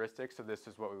characteristics, so this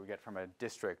is what we would get from a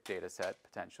district data set,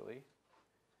 potentially.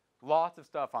 Lots of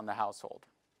stuff on the household.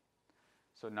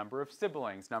 So number of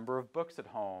siblings, number of books at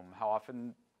home, how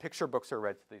often picture books are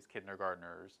read to these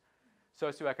kindergartners,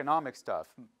 socioeconomic stuff,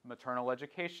 maternal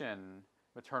education,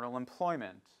 maternal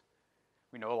employment.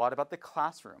 We know a lot about the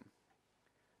classroom,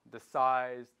 the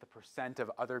size, the percent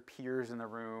of other peers in the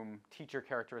room, teacher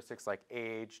characteristics like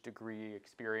age, degree,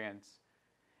 experience,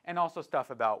 and also stuff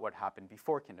about what happened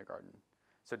before kindergarten.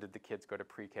 So did the kids go to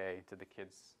pre-K? Did the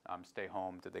kids stay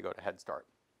home? Did they go to Head Start?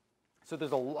 So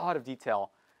there's a lot of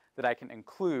detail that I can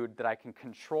include, that I can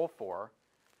control for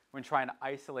when trying to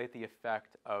isolate the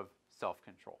effect of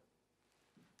self-control.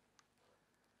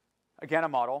 Again, a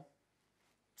model.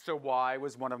 So why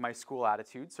was one of my school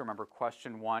attitudes? So remember,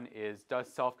 question 1 is,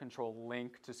 does self-control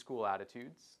link to school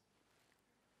attitudes?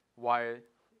 Why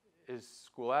is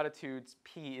school attitudes?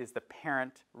 P is the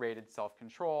parent-rated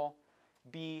self-control.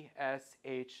 B, S,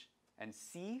 H, and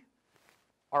C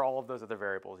are all of those other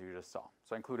variables you just saw.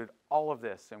 So I included all of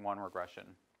this in one regression.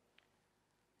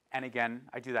 And again,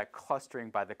 I do that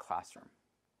clustering by the classroom.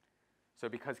 So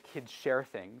because kids share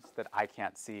things that I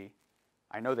can't see,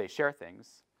 I know they share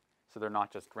things. So they're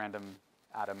not just random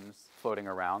atoms floating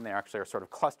around. They actually are sort of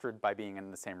clustered by being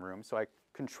in the same room. So I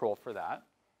control for that.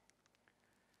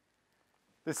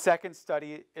 The second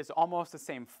study is almost the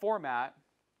same format.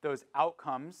 Those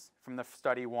outcomes from the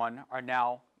study 1 are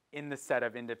now in the set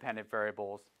of independent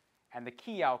variables. And the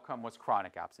key outcome was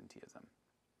chronic absenteeism.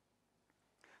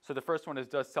 So the first one is,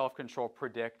 does self-control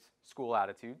predict school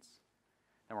attitudes?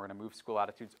 Then we're going to move school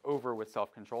attitudes over with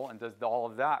self-control. And does all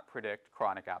of that predict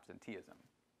chronic absenteeism?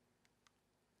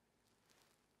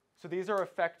 So these are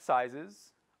effect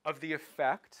sizes of the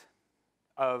effect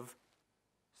of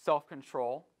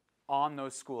self-control on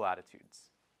those school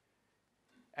attitudes.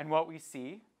 And what we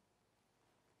see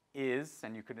is,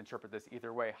 and you could interpret this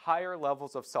either way, higher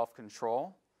levels of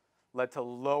self-control led to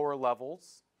lower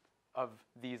levels of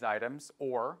these items,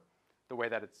 or the way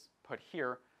that it's put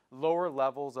here, lower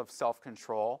levels of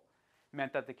self-control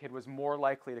meant that the kid was more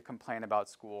likely to complain about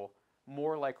school,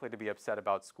 more likely to be upset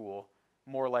about school,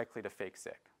 more likely to fake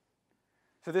sick.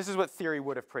 So this is what theory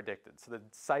would have predicted. So the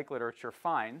psych literature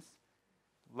finds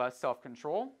less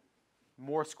self-control,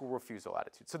 more school refusal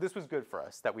attitude. So this was good for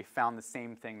us, that we found the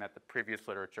same thing that the previous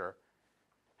literature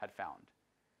had found.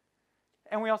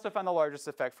 And we also found the largest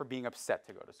effect for being upset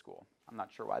to go to school. I'm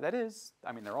not sure why that is.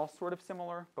 I mean, they're all sort of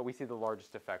similar, but we see the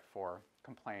largest effect for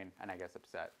complain and I guess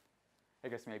upset. I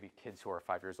guess maybe kids who are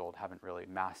 5 years old haven't really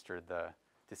mastered the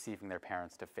deceiving their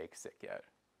parents to fake sick yet.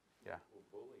 Yeah. Well,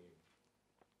 bullying,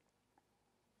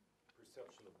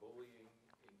 perception of bullying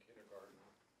in kindergarten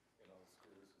in all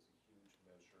schools is a huge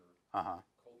measure.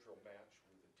 Cultural match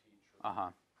with a teacher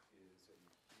is a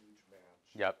huge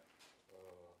match. Yep.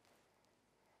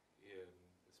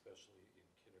 Especially in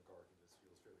kindergarten, this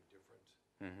feels very different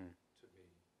to me.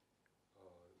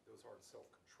 Those aren't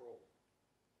self-control,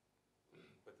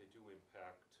 but they do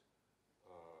impact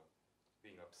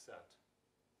being upset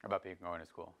About going to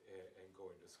school. and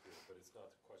going to school. But it's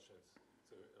not the question.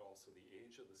 It's also the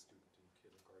age of the student in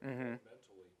kindergarten.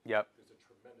 Developmentally, there's a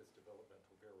tremendous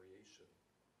developmental variation,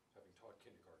 having taught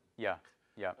kindergarten. Yeah,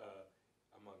 yeah.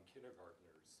 Among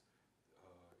kindergartners,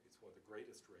 it's one of the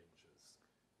greatest ranges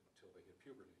until they hit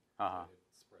puberty. And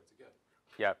it spreads again.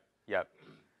 Yep, yep.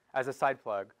 As a side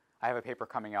plug, I have a paper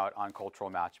coming out on cultural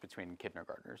match between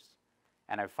kindergartners.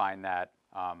 And I find that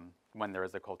when there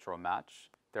is a cultural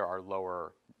match, there are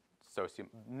lower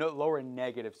lower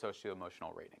negative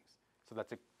socio-emotional ratings. So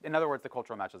that's in other words, the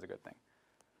cultural match is a good thing.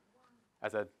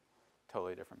 As a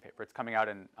totally different paper. It's coming out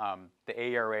in, the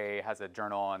AERA has a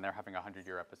journal and they're having a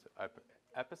 100-year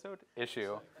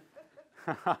issue.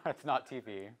 It's not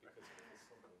TV.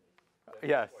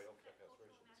 Yes.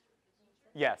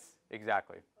 Yes,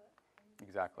 exactly.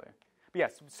 Exactly. But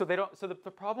yes, so they don't, so the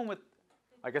problem with,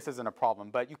 I guess isn't a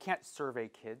problem, but you can't survey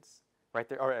kids, right?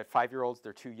 Or 5-year-olds,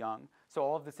 they're too young. So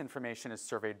all of this information is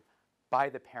surveyed by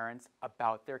the parents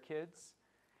about their kids.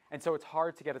 And so it's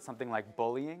hard to get at something like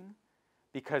bullying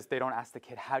because they don't ask the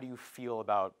kid, how do you feel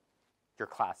about your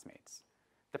classmates?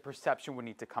 The perception would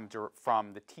need to come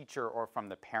from the teacher or from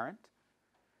the parent.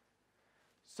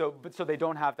 So they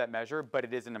don't have that measure, but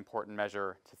it is an important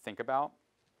measure to think about.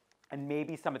 And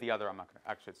maybe some of the other, I'm not going to,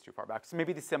 actually it's too far back. So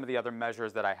maybe some of the other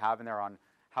measures that I have in there on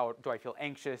how do I feel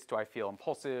anxious, do I feel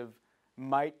impulsive,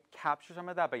 might capture some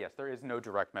of that. But yes, there is no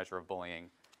direct measure of bullying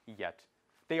yet.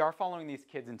 They are following these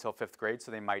kids until 5th grade, so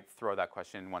they might throw that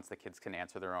question once the kids can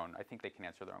answer their own. I think they can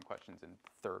answer their own questions in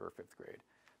 3rd or 5th grade,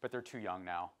 but they're too young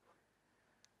now.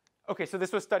 Okay, so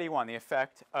this was study 1, the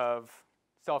effect of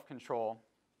self-control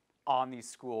on these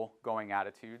school-going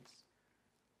attitudes.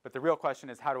 But the real question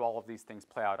is, how do all of these things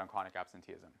play out on chronic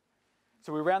absenteeism?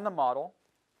 So we ran the model.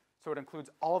 So it includes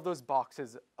all of those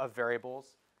boxes of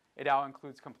variables. It now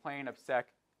includes complain, upset,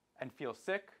 and feel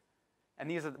sick. And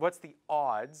these are, what's the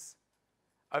odds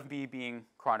of me being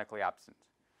chronically absent?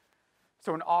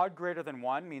 So an odd greater than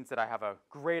 1 means that I have a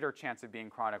greater chance of being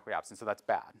chronically absent. So that's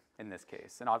bad in this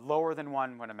case. An odd lower than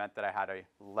 1 would have meant that I had a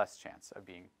less chance of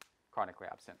being chronically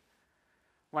absent.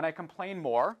 When I complain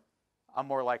more, I'm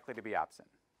more likely to be absent.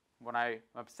 When I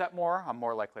upset more, I'm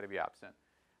more likely to be absent.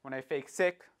 When I fake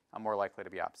sick, I'm more likely to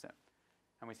be absent.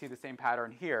 And we see the same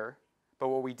pattern here, but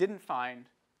what we didn't find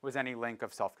was any link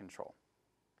of self-control.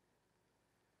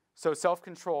 So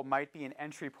self-control might be an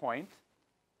entry point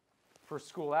for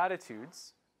school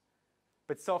attitudes,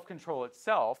 but self-control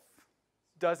itself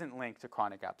doesn't link to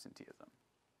chronic absenteeism.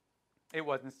 It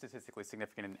wasn't statistically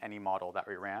significant in any model that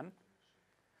we ran,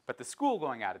 but the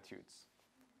school-going attitudes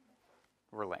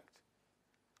were linked.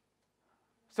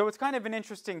 So it's kind of an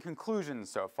interesting conclusion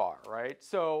so far, right?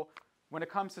 So when it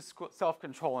comes to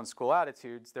self-control and school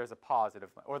attitudes, there's a positive,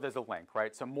 or there's a link,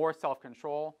 right? So more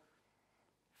self-control,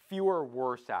 fewer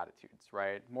worse attitudes,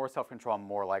 right? More self-control, I'm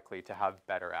more likely to have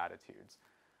better attitudes.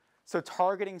 So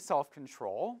targeting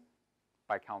self-control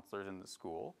by counselors in the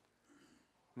school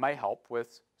might help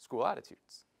with school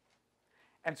attitudes.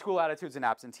 And school attitudes and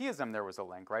absenteeism, there was a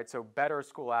link, right? So better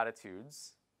school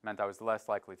attitudes meant I was less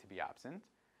likely to be absent.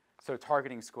 So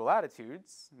targeting school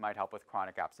attitudes might help with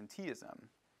chronic absenteeism.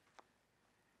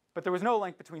 But there was no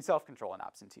link between self-control and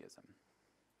absenteeism.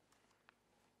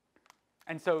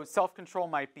 And so self-control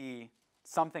might be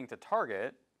something to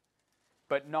target,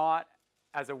 but not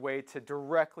as a way to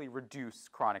directly reduce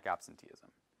chronic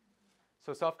absenteeism.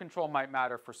 So self-control might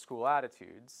matter for school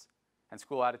attitudes, and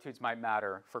school attitudes might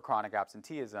matter for chronic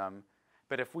absenteeism.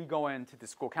 But if we go into the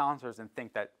school counselors and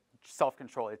think that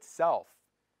self-control itself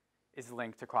is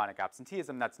linked to chronic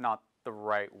absenteeism, that's not the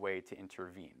right way to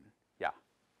intervene. Yeah?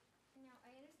 Now,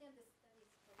 I understand this study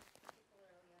is focused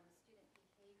particularly on the student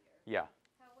behavior. Yeah.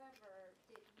 However,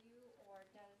 did you or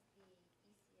does the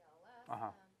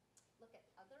ECLS look at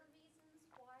other reasons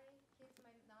why kids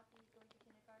might not be going to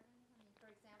kindergarten? I mean,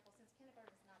 for example, since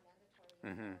kindergarten is not mandatory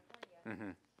in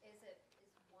California,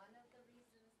 is one of the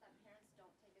reasons that parents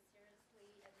don't take it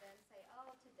seriously and then say,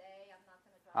 oh, today I'm not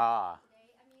going to drop it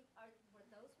today? I mean, were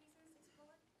those reasons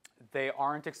explored? They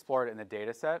aren't explored in the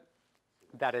data set.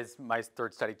 That is, my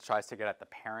 3rd study tries to get at the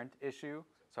parent issue.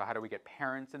 So how do we get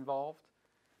parents involved?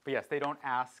 But yes, they don't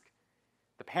ask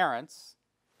the parents,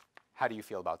 how do you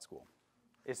feel about school?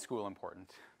 Is school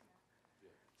important?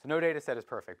 So no data set is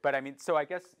perfect. But I mean, so I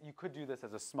guess you could do this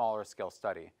as a smaller scale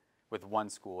study with one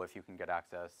school if you can get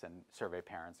access and survey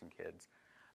parents and kids.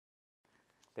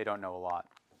 They don't know a lot.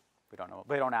 We don't know.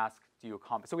 They don't ask, do you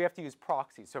accommodate? So we have to use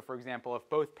proxies. So for example, if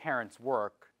both parents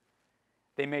work,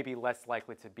 they may be less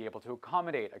likely to be able to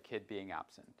accommodate a kid being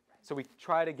absent. So we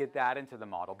try to get that into the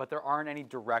model, but there aren't any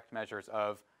direct measures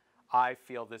of, I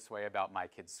feel this way about my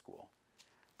kid's school.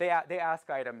 They ask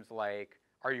items like,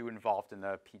 are you involved in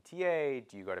the PTA?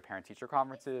 Do you go to parent-teacher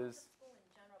conferences? School in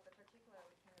general, but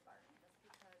particularly kindergarten, just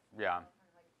because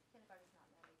kindergarten is not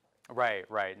mandatory.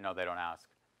 Right. No, they don't ask.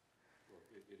 Well,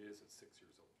 it is at 6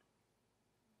 years old.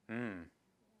 And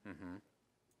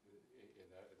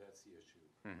that's the issue.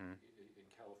 In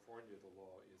California, the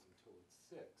law is until it's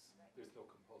 6. There's no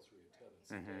compulsory attendance.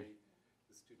 The day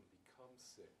the student becomes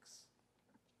 6,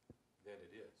 than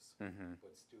it is.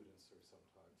 But students are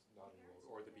sometimes not enrolled,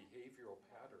 or the behavioral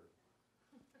pattern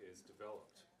is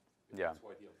developed. And Yeah. that's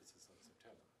why the emphasis on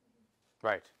September.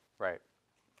 Right, right.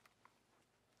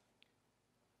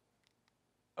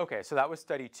 Okay, so that was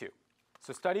study 2.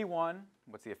 So study 1,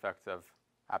 what's the effects of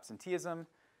absenteeism?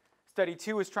 Study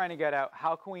 2 is trying to get out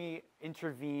how can we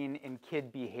intervene in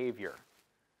kid behavior.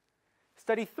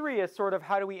 Study 3 is sort of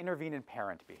how do we intervene in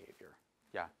parent behavior.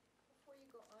 Yeah. Before you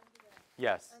go on to that.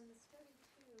 Yes. On the study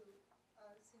two,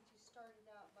 since you started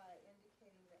out by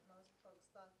indicating that most folks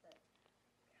thought that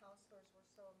counselors were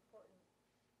so important,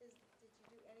 did you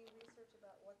do any research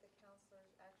about what the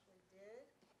counselors actually did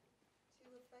to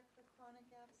affect the chronic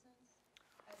absence,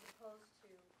 as opposed to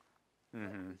what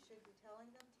we should be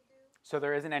telling them to do? So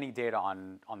there isn't any data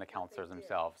on the What they counselors did.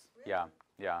 themselves. Really? Yeah,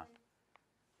 yeah, Okay.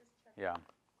 Just checking. yeah.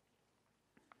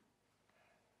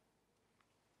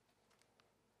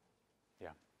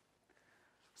 Yeah.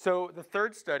 So the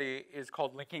third study is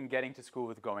called Linking Getting to School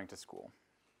with Going to School.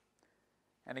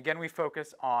 And again, we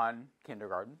focus on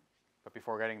kindergarten. But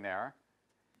before getting there,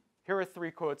 here are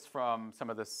 3 quotes from some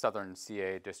of the Southern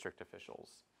CA district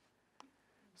officials.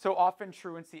 So often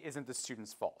truancy isn't the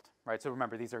student's fault, right? So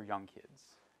remember, these are young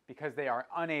kids because they are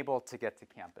unable to get to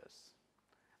campus.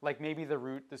 Like maybe the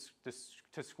route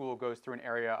to school goes through an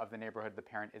area of the neighborhood the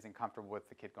parent isn't comfortable with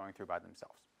the kid going through by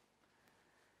themselves.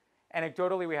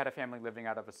 Anecdotally, we had a family living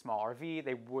out of a small RV.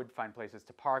 They would find places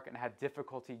to park and had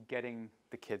difficulty getting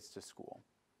the kids to school.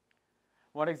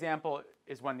 One example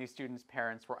is when these students'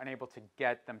 parents were unable to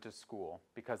get them to school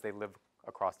because they live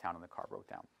across town and the car broke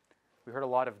down. We heard a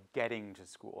lot of getting to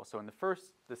school. So in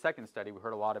the second study, we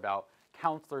heard a lot about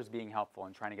counselors being helpful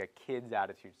and trying to get kids'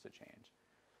 attitudes to change.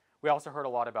 We also heard a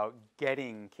lot about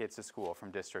getting kids to school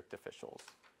from district officials.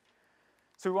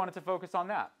 So we wanted to focus on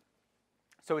that.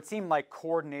 So it seemed like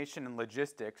coordination and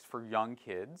logistics for young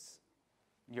kids,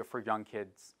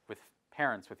 with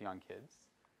parents with young kids,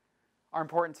 are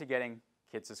important to getting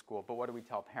kids to school. But what do we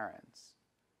tell parents?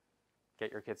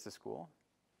 Get your kids to school.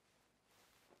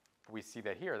 We see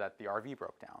that here, that the RV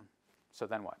broke down. So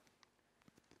then what?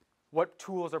 What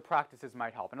tools or practices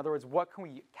might help? In other words, what can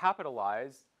we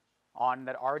capitalize on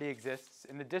that already exists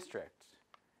in the district?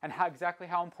 And exactly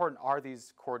how important are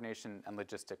these coordination and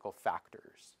logistical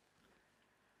factors?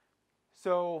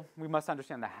 So we must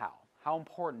understand the how. How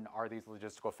important are these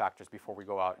logistical factors before we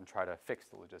go out and try to fix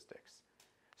the logistics?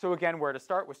 So again, where to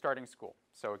start? We're starting school.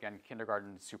 So again,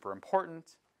 kindergarten is super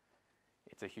important.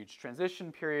 It's a huge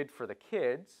transition period for the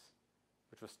kids,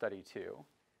 which was study 2.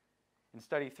 In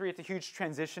study 3, it's a huge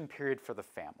transition period for the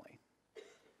family.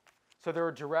 So there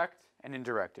are direct and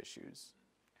indirect issues.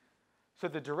 So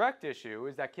the direct issue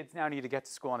is that kids now need to get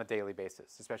to school on a daily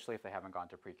basis, especially if they haven't gone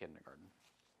to pre-kindergarten.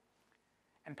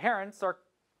 And parents are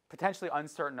potentially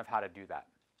uncertain of how to do that.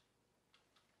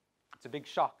 It's a big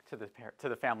shock to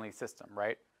the family system,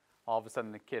 right? All of a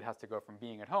sudden, the kid has to go from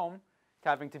being at home to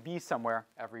having to be somewhere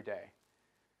every day.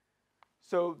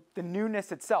 So the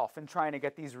newness itself in trying to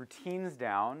get these routines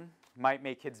down might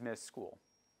make kids miss school.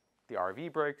 The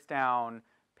RV breaks down,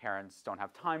 parents don't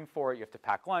have time for it, you have to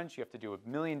pack lunch, you have to do a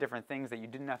million different things that you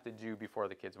didn't have to do before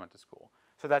the kids went to school.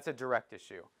 So that's a direct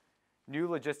issue. New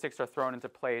logistics are thrown into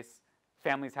place,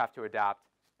 families have to adapt,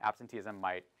 absenteeism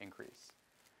might increase.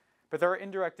 But there are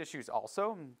indirect issues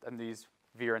also, and these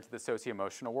veer into the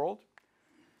socio-emotional world.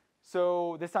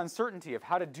 So this uncertainty of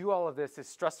how to do all of this is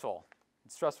stressful.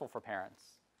 It's stressful for parents.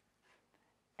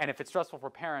 And if it's stressful for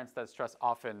parents, that stress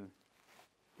often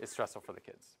is stressful for the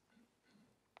kids.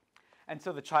 And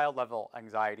so the child level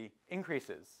anxiety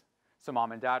increases. So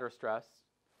mom and dad are stressed.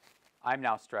 I'm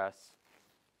now stressed.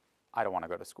 I don't want to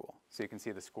go to school. So you can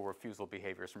see the school refusal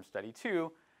behaviors from study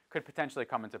 2 could potentially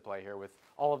come into play here with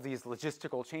all of these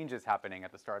logistical changes happening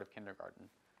at the start of kindergarten.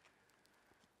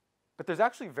 But there's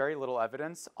actually very little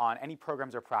evidence on any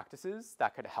programs or practices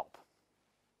that could help.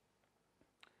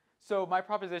 So my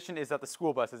proposition is that the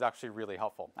school bus is actually really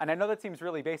helpful. And I know that seems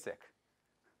really basic,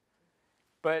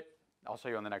 but I'll show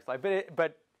you on the next slide.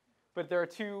 But there are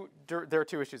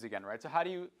two issues again, right? So how do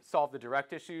you solve the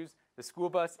direct issues? The school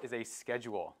bus is a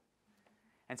schedule.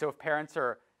 And so if parents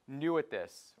are new at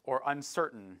this or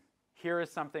uncertain, here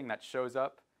is something that shows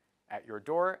up at your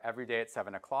door every day at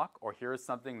 7 o'clock, or here is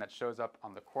something that shows up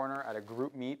on the corner at a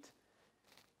group meet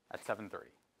at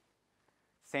 7:30.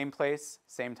 Same place,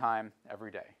 same time,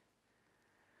 every day.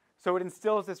 So it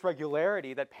instills this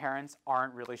regularity that parents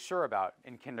aren't really sure about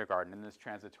in kindergarten in this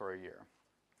transitory year.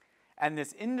 And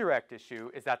this indirect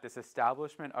issue is that this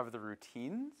establishment of the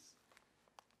routines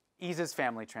eases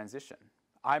family transition.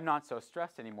 I'm not so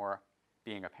stressed anymore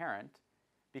being a parent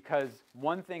because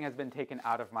one thing has been taken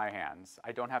out of my hands.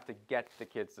 I don't have to get the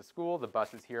kids to school. The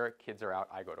bus is here. Kids are out.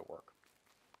 I go to work.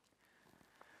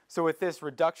 So with this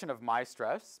reduction of my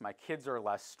stress, my kids are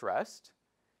less stressed.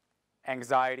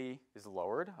 Anxiety is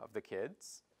lowered of the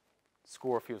kids.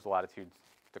 School refusal attitudes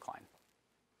decline.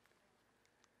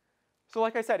 So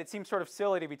like I said, it seems sort of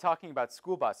silly to be talking about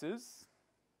school buses,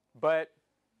 but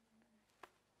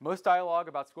most dialogue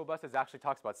about school buses actually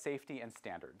talks about safety and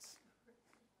standards.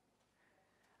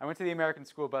 I went to the American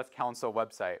School Bus Council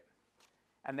website,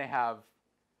 and they have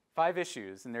 5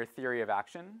 issues in their theory of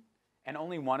action, and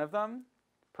only one of them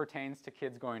pertains to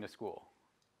kids going to school.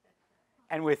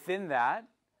 And within that,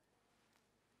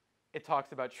 it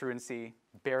talks about truancy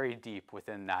buried deep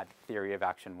within that theory of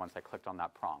action once I clicked on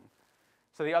that prong.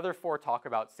 So the other 4 talk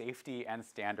about safety and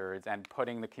standards and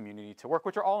putting the community to work,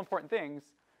 which are all important things,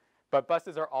 but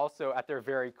buses are also, at their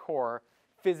very core,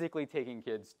 physically taking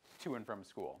kids to and from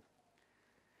school.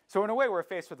 So in a way, we're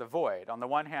faced with a void. On the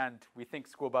one hand, we think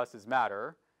school buses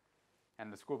matter,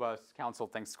 and the School Bus Council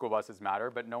thinks school buses matter,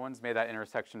 but no one's made that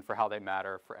intersection for how they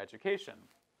matter for education.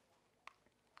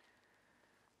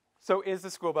 So is the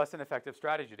school bus an effective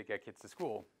strategy to get kids to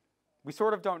school? We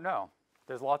sort of don't know.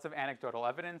 There's lots of anecdotal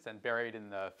evidence, and buried in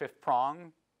the 5th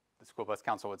prong, the School Bus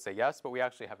Council would say yes, but we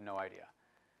actually have no idea.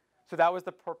 So that was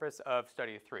the purpose of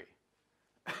study 3.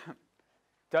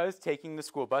 Does taking the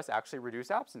school bus actually reduce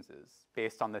absences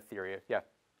based on the theory of, yeah?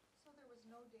 So there was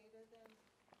no data then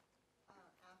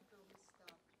after we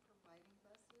stopped providing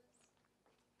buses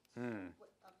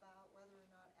about whether or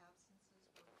not absences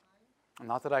were high?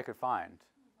 Not that I could find.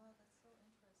 Oh, that's so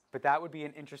interesting. But that would be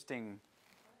an interesting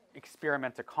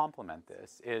experiment to complement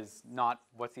this, is not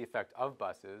what's the effect of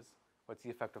buses, what's the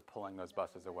effect of pulling those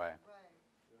buses away. Right,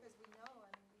 because we know,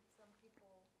 I mean, some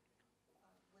people,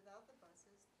 without the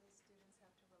buses, the students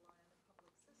have to rely on the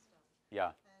public system.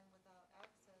 Yeah. And without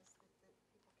access, if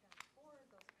people can't afford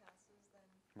those passes, then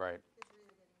Right. kids are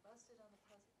either getting busted on the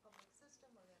public system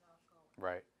or they're not going.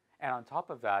 Right. And on top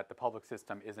of that, the public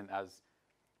system isn't as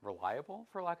reliable,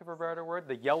 for lack of a better word.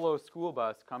 The yellow school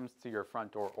bus comes to your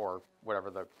front door, or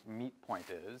whatever the meet point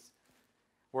is.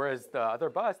 Whereas the other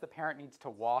bus, the parent needs to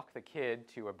walk the kid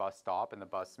to a bus stop, and the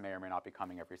bus may or may not be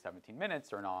coming every 17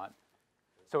 minutes or not.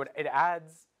 So it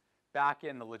adds back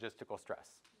in the logistical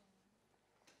stress.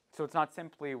 So it's not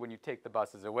simply when you take the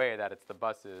buses away that it's the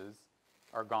buses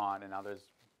are gone and now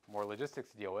there's more logistics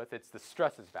to deal with. It's the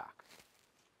stress is back.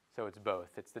 So it's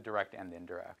both. It's the direct and the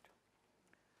indirect.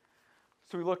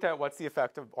 So we looked at what's the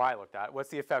effect of, or I looked at, what's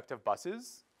the effect of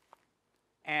buses?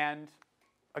 And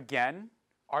again,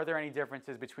 are there any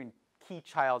differences between key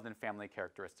child and family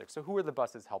characteristics? So who are the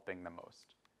buses helping the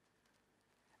most?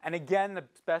 And again, the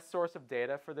best source of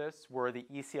data for this were the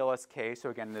ECLSK. So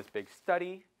again, this big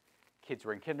study, kids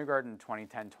were in kindergarten in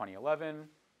 2010, 2011.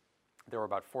 There were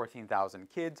about 14,000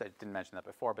 kids. I didn't mention that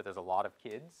before, but there's a lot of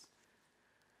kids.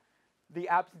 The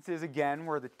absences, again,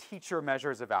 were the teacher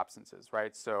measures of absences,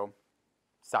 right? So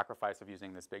sacrifice of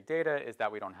using this big data is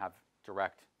that we don't have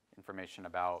direct information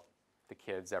about the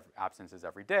kids' absences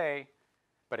every day.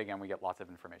 But again, we get lots of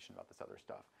information about this other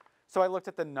stuff. So I looked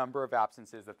at the number of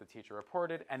absences that the teacher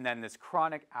reported, and then this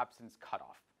chronic absence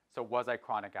cutoff. So was I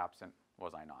chronic absent?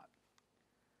 Was I not?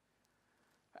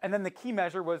 And then the key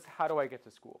measure was, how do I get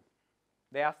to school?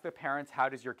 They asked the parents, how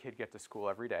does your kid get to school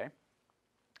every day?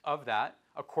 Of that,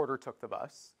 a quarter took the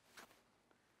bus.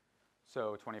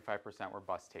 So 25% were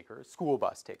bus takers, school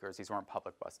bus takers. These weren't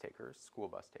public bus takers, school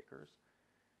bus takers.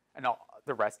 And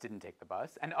the rest didn't take the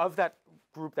bus. And of that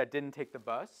group that didn't take the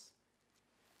bus,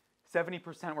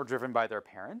 70% were driven by their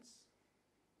parents.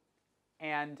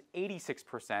 And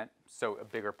 86%, so a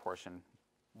bigger portion,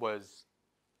 was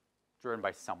driven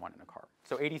by someone in a car.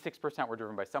 So 86% were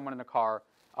driven by someone in a car.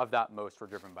 Of that, most were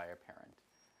driven by a parent.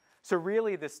 So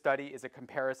really, this study is a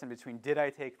comparison between did I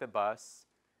take the bus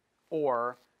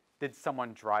or did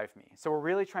someone drive me? So we're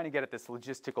really trying to get at this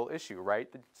logistical issue, right?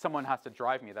 Someone has to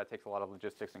drive me. That takes a lot of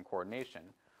logistics and coordination.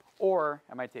 Or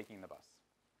am I taking the bus?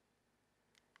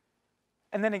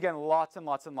 And then again, lots and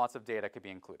lots and lots of data could be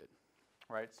included,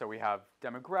 right? So we have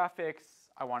demographics.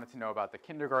 I wanted to know about the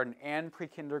kindergarten and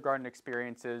pre-kindergarten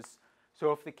experiences.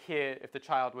 So if the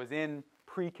child was in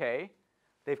pre-K,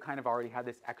 they've kind of already had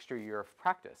this extra year of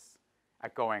practice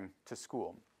at going to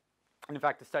school. And in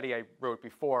fact, the study I wrote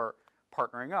before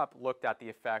partnering up looked at the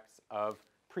effects of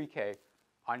pre-K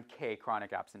on K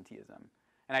chronic absenteeism.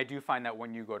 And I do find that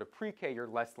when you go to pre-K, you're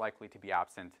less likely to be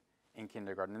absent in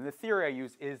kindergarten. And the theory I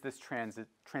use is this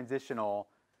transitional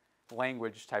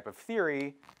language type of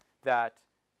theory that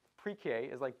pre-K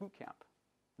is like boot camp,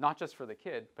 not just for the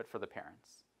kid, but for the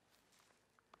parents.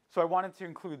 So I wanted to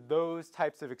include those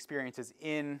types of experiences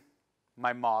in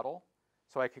my model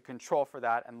so I could control for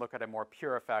that and look at a more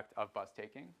pure effect of bus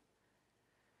taking.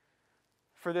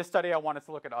 For this study, I wanted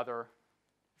to look at other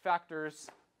factors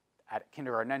at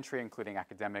kindergarten entry, including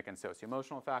academic and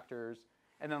socio-emotional factors,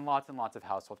 and then lots and lots of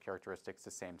household characteristics,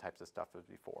 the same types of stuff as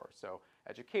before. So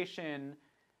education,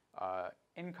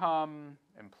 income,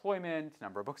 employment,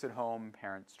 number of books at home,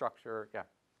 parent structure, yeah.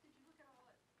 Did you look at all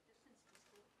at distance to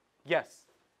school? Yes,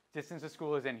 distance to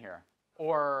school is in here.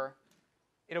 Or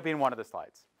it'll be in one of the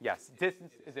slides. Yes,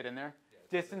 distance, is it in there?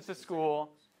 Distance to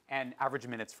school and average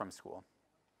minutes from school.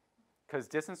 Because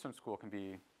distance from school can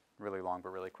be really long but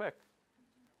really quick.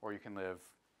 Or you can live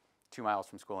 2 miles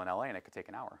from school in LA and it could take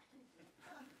an hour.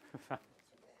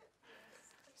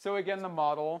 So again, the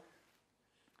model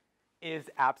is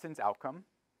absence outcome,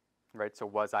 right? So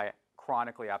was I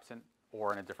chronically absent,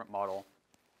 or in a different model,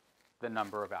 the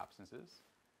number of absences.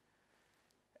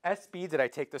 SB, did I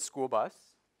take the school bus?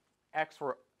 X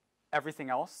were everything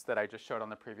else that I just showed on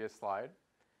the previous slide.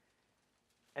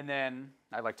 And then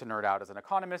I like to nerd out as an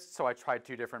economist, so I tried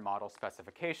 2 different model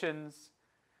specifications.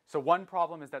 So one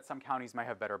problem is that some counties might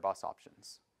have better bus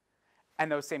options.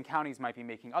 And those same counties might be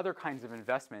making other kinds of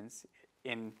investments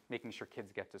in making sure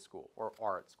kids get to school or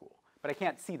are at school. But I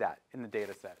can't see that in the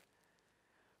data set.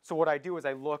 So what I do is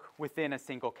I look within a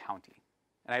single county.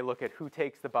 And I look at who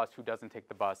takes the bus, who doesn't take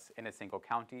the bus in a single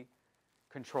county,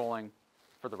 controlling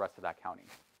for the rest of that county.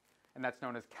 And that's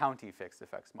known as county fixed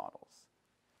effects models.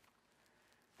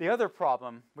 The other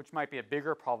problem, which might be a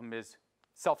bigger problem, is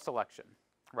self-selection,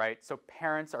 right? So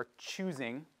parents are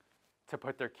choosing to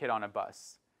put their kid on a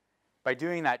bus. By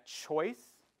doing that choice,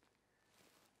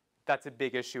 that's a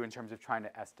big issue in terms of trying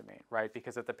to estimate, right?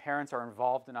 Because if the parents are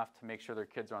involved enough to make sure their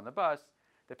kids are on the bus,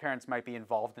 the parents might be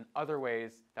involved in other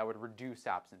ways that would reduce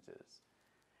absences.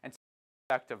 And so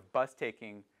the effect of bus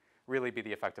taking really be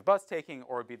the effect of bus taking,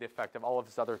 or be the effect of all of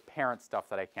this other parent stuff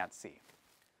that I can't see.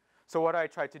 So what I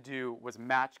tried to do was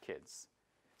match kids.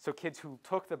 So kids who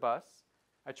took the bus,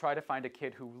 I tried to find a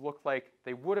kid who looked like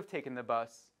they would have taken the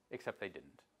bus, except they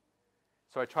didn't.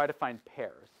 So I try to find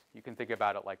pairs. You can think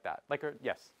about it like that.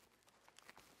 Yes?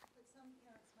 But some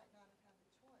parents might not have had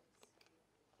the choice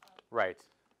of Right.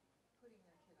 putting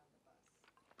their kid on the bus.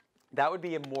 That would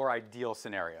be a more ideal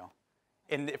scenario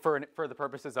for the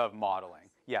purposes of modeling.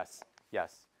 Yes,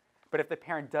 yes. But if the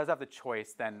parent does have the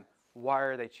choice, then why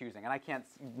are they choosing? And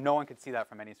no one could see that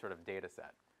from any sort of data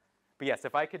set. But yes,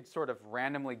 if I could sort of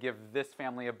randomly give this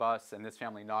family a bus and this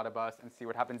family not a bus and see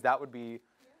what happens, that would be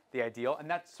the ideal. And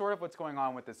that's sort of what's going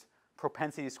on with this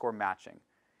propensity score matching.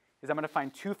 Is I'm going to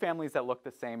find 2 families that look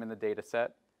the same in the data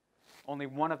set. Only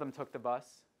one of them took the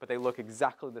bus, but they look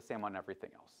exactly the same on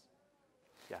everything else.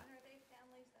 Yeah. And are they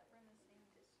families that were in the same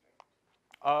district?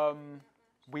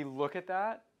 We look at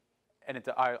that, and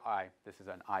this is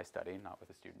an I study, not with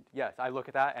a student. Yes, I look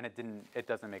at that, and it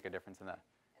doesn't make a difference in that.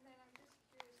 And then I'm just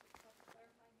curious, a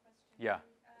clarifying question. Yeah.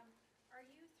 Are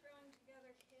you throwing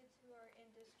together kids who are in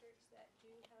districts that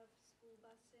do have school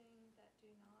busing, that do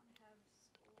not have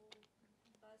school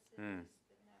buses,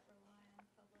 that rely on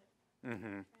public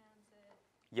transit?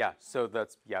 Yeah, so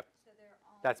that's, yep. So they're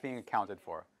all That's being accounted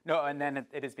for. No, and then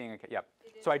it is being, yep.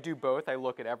 So I do both. I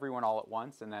look at everyone all at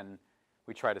once, and then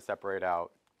we try to separate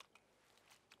out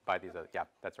by these other, yeah,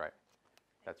 that's right.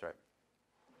 That's right.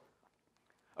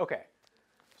 Okay,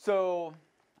 so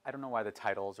I don't know why the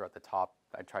titles are at the top.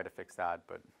 I tried to fix that,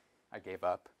 but I gave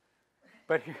up.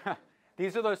 But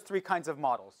these are those 3 kinds of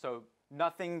models. So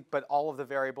nothing but all of the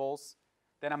variables.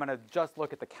 Then I'm going to just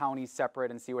look at the counties separate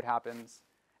and see what happens.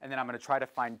 And then I'm going to try to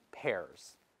find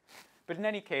pairs. But in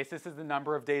any case, this is the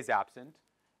number of days absent.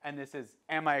 And this is,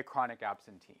 am I a chronic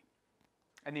absentee?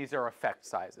 And these are effect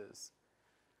sizes.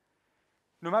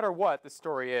 No matter what the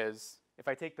story is, if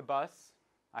I take the bus,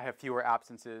 I have fewer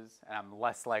absences, and I'm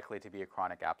less likely to be a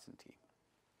chronic absentee.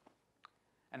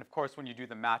 And of course, when you do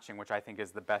the matching, which I think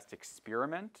is the best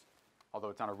experiment, although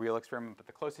it's not a real experiment, but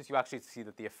the closest, you actually see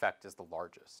that the effect is the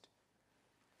largest.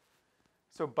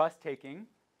 So bus taking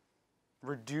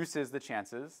reduces the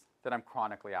chances that I'm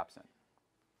chronically absent.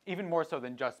 Even more so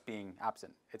than just being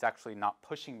absent. It's actually not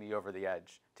pushing me over the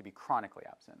edge to be chronically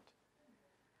absent.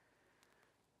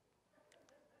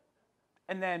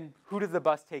 And then, who does the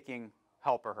bus taking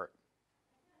help or hurt?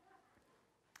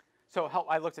 So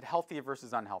I looked at healthy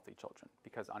versus unhealthy children,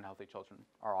 because unhealthy children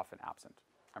are often absent.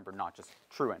 Remember, not just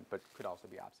truant, but could also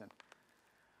be absent.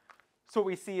 So what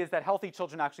we see is that healthy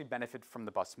children actually benefit from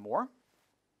the bus more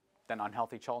than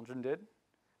unhealthy children did.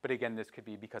 But again, this could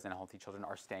be because unhealthy children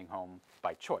are staying home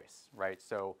by choice, right?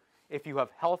 So if you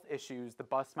have health issues, the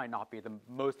bus might not be the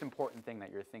most important thing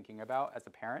that you're thinking about as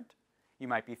a parent. you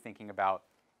might be thinking about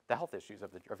the health issues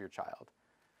of your child.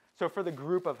 So for the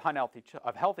group of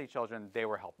healthy children, they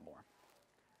were helped more.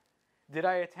 Did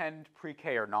I attend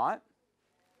pre-K or not?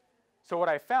 So what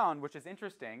I found, which is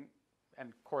interesting,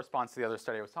 and corresponds to the other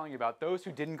study I was telling you about, those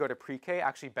who didn't go to pre-K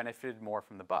actually benefited more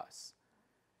from the bus.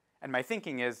 And my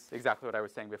thinking is exactly what I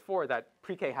was saying before, that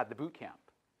pre-K had the boot camp.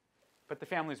 But the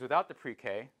families without the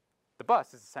pre-K, the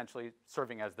bus is essentially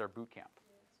serving as their boot camp.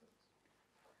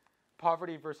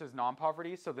 Poverty versus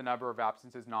non-poverty, so the number of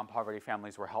absences, non-poverty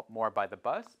families were helped more by the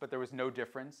bus, but there was no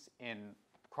difference in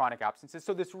chronic absences.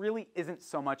 So this really isn't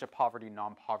so much a poverty,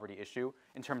 non-poverty issue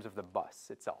in terms of the bus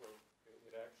itself.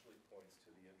 It actually points to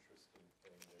the interesting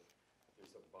thing that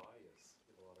there's a bias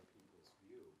in a lot of people's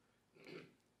view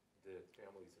that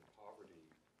families in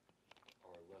poverty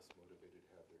are less motivated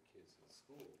to have their kids in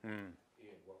school. And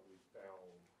what we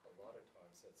found a lot of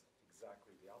times, that's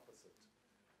exactly the opposite.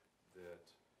 That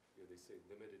they say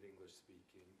limited English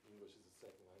speaking, English is a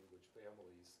second language,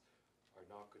 families are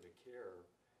not going to care.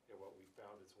 And what we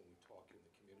found is when we talk in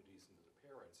the communities and to the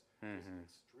parents, there's an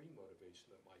extreme motivation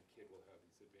that my kid will have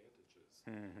these advantages.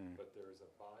 But there is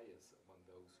a bias among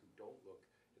those who don't look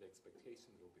at expectation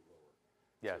that will be lower.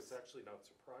 Yes. So it's actually not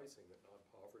surprising that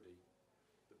non-poverty,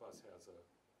 the bus has a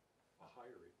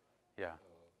higher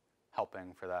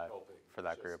helping for that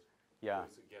group. Yeah.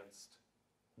 Goes against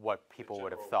what people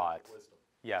would have general thought. wisdom.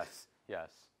 Yes, yes.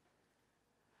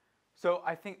 So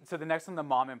I think, so the next one, the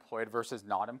mom employed versus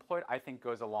not employed, I think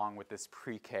goes along with this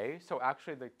pre-K. So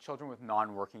actually the children with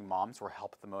non-working moms were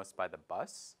helped the most by the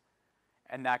bus.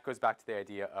 And that goes back to the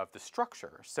idea of the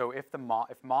structure. So if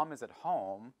mom is at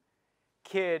home,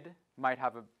 kid might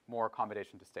have a more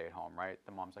accommodation to stay at home, right?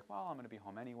 The mom's like, well, I'm going to be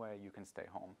home anyway, you can stay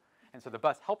home. And so the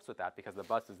bus helps with that because the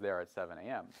bus is there at 7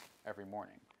 a.m. every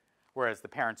morning. Whereas the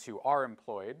parents who are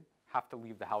employed have to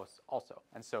leave the house also.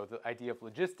 And so the idea of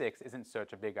logistics isn't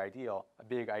such a big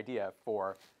idea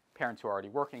for parents who are already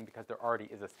working because there already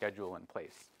is a schedule in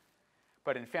place.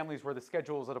 But in families where the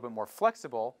schedule is a little bit more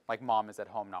flexible, like mom is at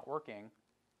home not working,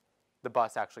 the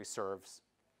bus actually serves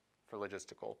for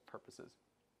logistical purposes.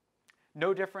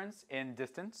 No difference in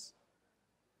distance.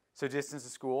 So distance to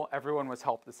school, everyone was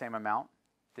helped the same amount,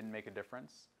 didn't make a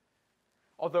difference.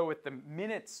 Although with the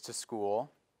minutes to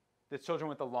school, the children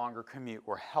with the longer commute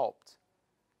were helped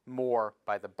more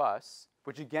by the bus,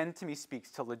 which again to me speaks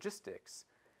to logistics.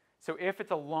 So if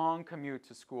it's a long commute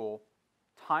to school,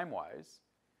 time-wise,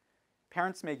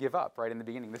 parents may give up right in the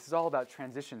beginning. This is all about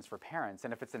transitions for parents.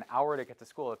 And if it's an hour to get to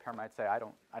school, a parent might say, I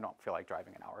don't feel like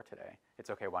driving an hour today. It's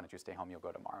okay, why don't you stay home, you'll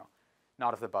go tomorrow.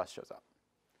 Not if the bus shows up.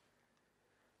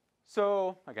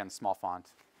 So again, small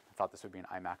font. I thought this would be an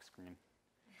iMac screen.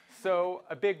 So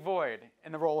a big void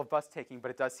in the role of bus taking, but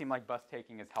it does seem like bus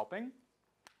taking is helping,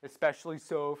 especially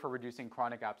so for reducing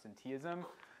chronic absenteeism.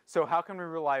 So how can we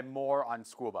rely more on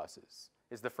school buses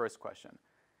is the first question.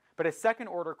 But a second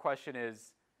order question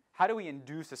is, how do we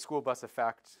induce a school bus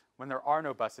effect when there are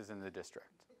no buses in the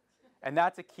district? And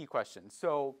that's a key question.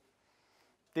 So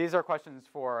these are questions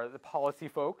for the policy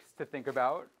folks to think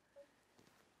about.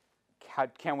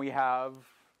 Can we have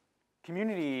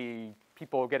community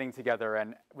people getting together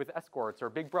and with escorts or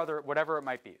Big Brother, whatever it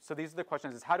might be? So these are the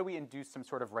questions, is how do we induce some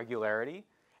sort of regularity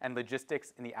and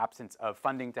logistics in the absence of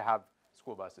funding to have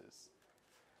school buses?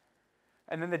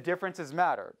 And then the differences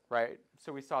matter, right?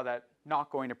 So we saw that not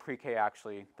going to pre-K,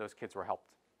 actually, those kids were helped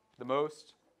the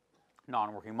most.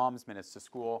 Non-working moms, minutes to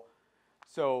school.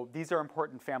 So these are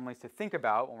important families to think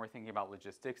about when we're thinking about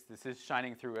logistics. This is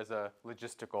shining through as a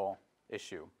logistical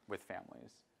issue with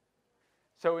families.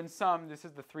 So in sum, this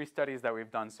is the 3 studies that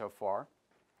we've done so far.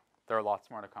 There are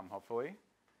lots more to come, hopefully.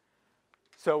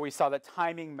 So we saw that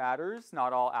timing matters.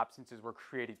 Not all absences were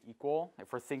created equal.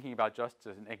 If we're thinking about just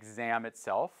an exam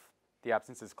itself, the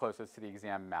absences closest to the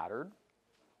exam mattered.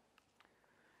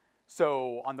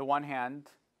 So on the one hand,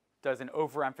 does an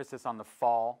overemphasis on the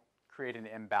fall create an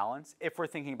imbalance if we're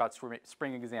thinking about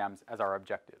spring exams as our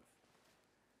objective?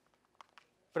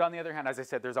 But on the other hand, as I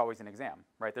said, there's always an exam,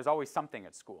 right? There's always something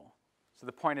at school. So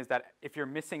the point is that if you're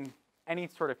missing any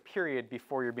sort of period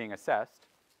before you're being assessed,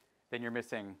 then you're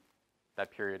missing that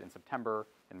period in September,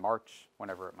 in March,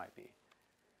 whenever it might be.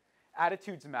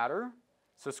 Attitudes matter.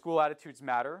 So school attitudes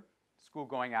matter.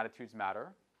 School-going attitudes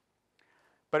matter.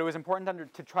 But it was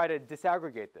important to try to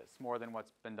disaggregate this more than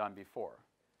what's been done before.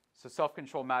 So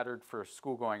self-control mattered for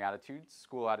school-going attitudes.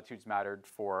 School attitudes mattered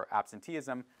for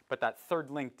absenteeism, but that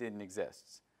third link didn't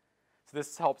exist. So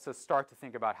this helps us start to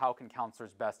think about how can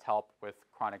counselors best help with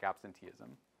chronic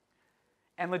absenteeism.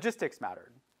 And logistics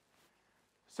mattered.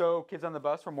 So kids on the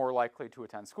bus were more likely to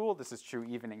attend school. This is true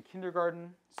even in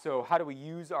kindergarten. So how do we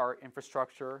use our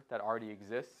infrastructure that already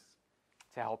exists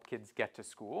to help kids get to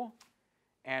school?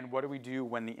 And what do we do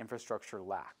when the infrastructure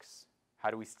lacks? How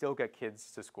do we still get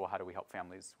kids to school? How do we help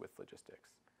families with logistics?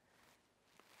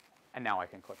 And now I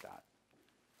can click that.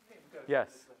 Okay, we've got a few Yes.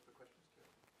 minutes left for questions, Karen.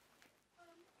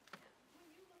 When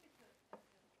you look at the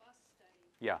bus study,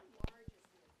 Yeah. how large is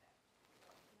the effect?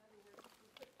 In other words, if we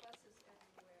put buses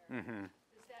everywhere, Mm-hmm.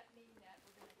 does that mean that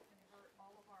we're going to convert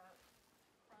all of our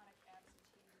chronic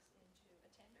absentees into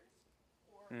attenders?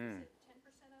 Or is it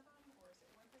 10% of them, or is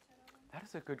it 1% of them? That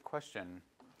is a good question.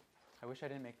 I wish I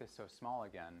didn't make this so small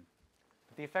again.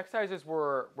 The effect sizes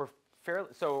were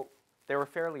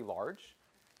fairly large.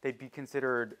 They'd be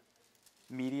considered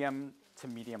medium to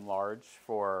medium large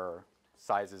for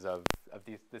sizes of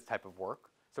this type of work.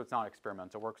 So it's not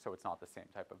experimental work, so it's not the same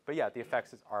type of. But yeah, the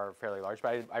effects are fairly large.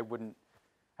 But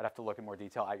I'd have to look in more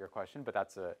detail at your question. But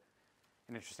that's an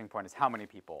interesting point: is how many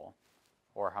people,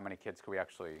 or how many kids could we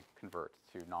actually convert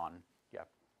to non? Yeah.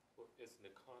 Well, as an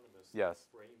economist, Yes.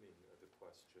 the framing of the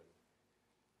question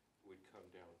would come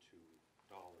down to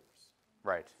dollars.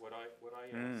 Right. What I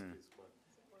ask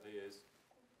is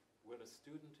when a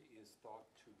student is thought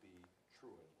to be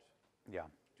truant, Yeah.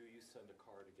 do you send a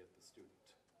car to get the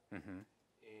student? Mm-hmm.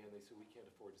 And they say, we can't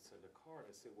afford to send a car. And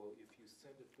I say, well, if you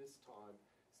send it this time,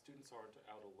 students aren't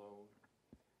out alone.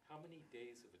 How many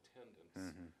days of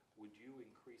attendance would you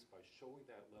increase by showing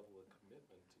that level of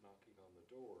commitment to knocking on the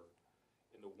door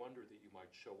and the wonder that you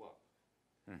might show up?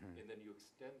 And then you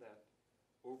extend that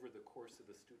over the course of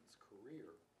the student's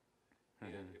career.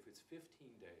 And if it's 15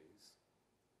 days,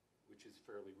 which is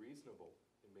fairly reasonable,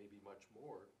 and maybe much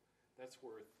more, that's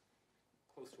worth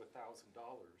close to $1,000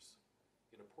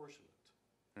 in apportionment.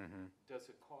 Does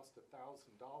it cost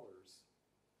 $1,000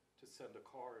 to send a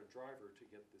car and driver to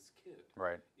get this kid?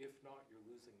 Right. If not, you're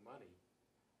losing money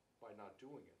by not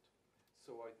doing it.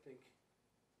 So I think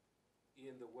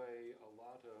in the way a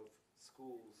lot of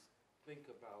schools think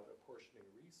about apportioning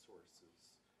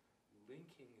resources,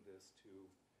 linking this to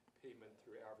payment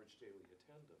through average daily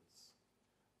attendance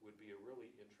would be a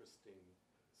really interesting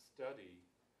study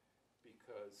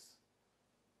because,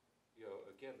 you know,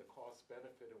 again, the cost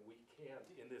benefit, and we can't,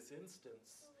 in this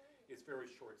instance, is very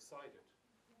short-sighted.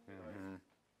 You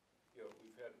know,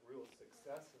 we've had real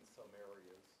success in some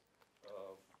areas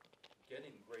of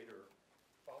getting greater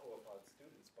follow-up on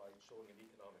students by showing an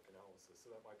economic analysis.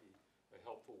 So that might be a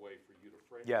helpful way for you to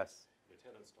frame Yes.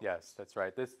 attendance dollars. Yes, that's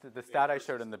right. The stat I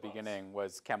showed in the beginning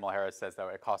was Kamala Harris says that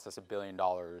it costs us $1 billion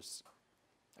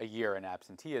a year in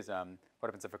absenteeism. What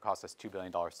happens if it costs us $2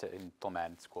 billion to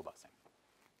implement school busing?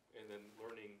 And then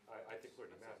learning, I think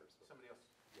learning matters. Somebody else?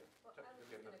 Yeah. Well, I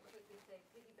was just going to quickly say,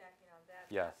 piggybacking on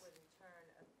that, Yes. that would in turn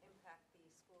impact the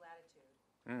school attitude.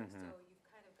 Mm-hmm. So you've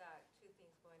kind of got two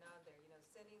things going on there, you know,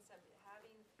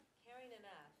 caring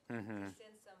enough to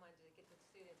send someone to get the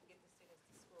students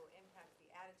to school impacts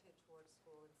the attitude towards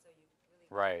school, and so you really.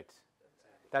 Right.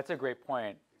 That's a great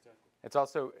point. Exactly. It's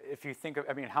also, if you think of,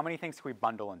 I mean, how many things can we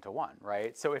bundle into one,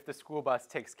 right? So if the school bus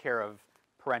takes care of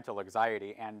parental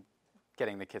anxiety and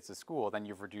getting the kids to school, then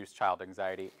you've reduced child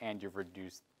anxiety and you've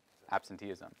reduced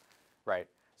absenteeism, right?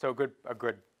 So a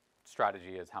good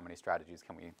strategy is how many strategies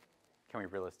can we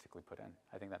realistically put in?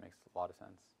 I think that makes a lot of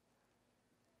sense.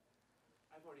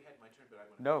 I've already had my turn, but I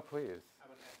want to. No, please. I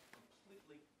want to ask a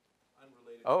completely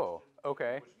unrelated Oh, question.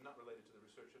 okay. Which is not related to the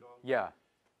research at all. Yeah.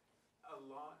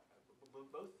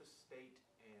 Both the state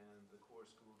and the core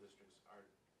school districts are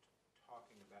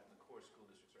talking about, and the core school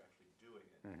districts are actually doing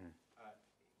it,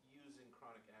 using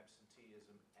chronic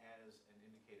absenteeism as an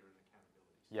indicator of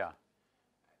accountability. Yeah.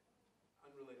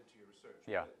 Unrelated to your research.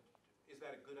 Yeah. But is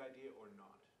that a good idea or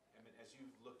not? I mean, as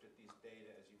you've looked at these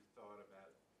data, as you've thought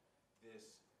about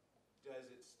this, does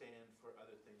it stand for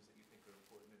other things that you think are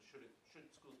important, and should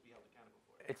schools be held accountable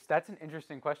for it? That's an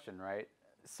interesting question, right?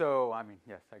 So, I mean,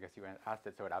 yes, I guess you asked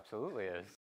it, so it absolutely is.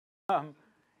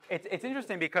 It's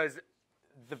interesting because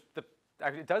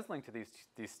it does link to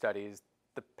these studies.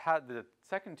 The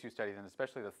second two studies, and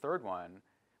especially the third one,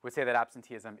 would say that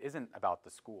absenteeism isn't about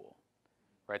the school,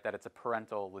 right? That it's a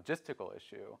parental logistical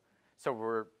issue. So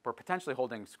we're potentially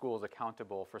holding schools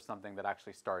accountable for something that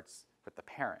actually starts with the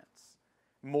parents,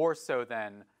 more so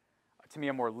than, to me,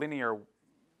 a more linear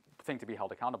thing to be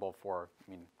held accountable for.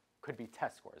 I mean, could be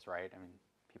test scores, right? I mean,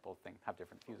 people have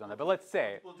different views on that. But let's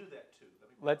say We'll do that too.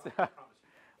 I promise you.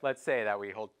 let's say that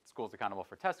we hold schools accountable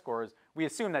for test scores. We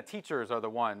assume that teachers are the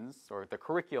ones, or the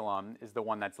curriculum is the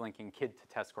one that's linking kid to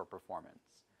test score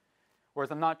performance.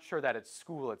 Whereas I'm not sure that it's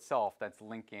school itself that's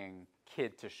linking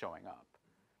kid to showing up,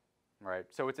 right?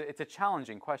 So it's a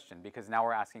challenging question because now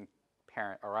we're asking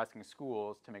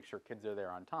schools to make sure kids are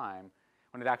there on time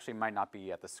when it actually might not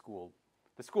be at the school.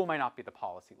 The school might not be the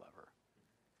policy lever.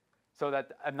 So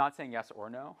that I'm not saying yes or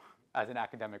no, as an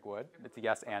academic would. It's a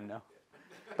yes and no.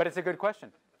 But it's a good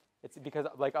question. It's because,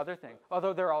 like other things,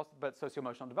 although they're also, but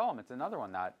socio-emotional development's another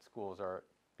one that schools are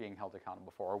being held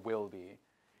accountable for, or will be.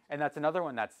 And that's another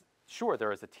one that's, sure,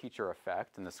 there is a teacher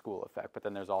effect and the school effect, but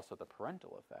then there's also the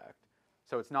parental effect.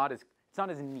 So it's not as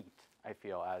neat, I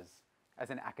feel, as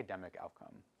an academic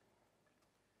outcome.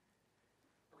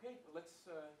 Okay, well, let's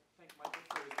thank Michael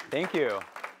for his Thank you.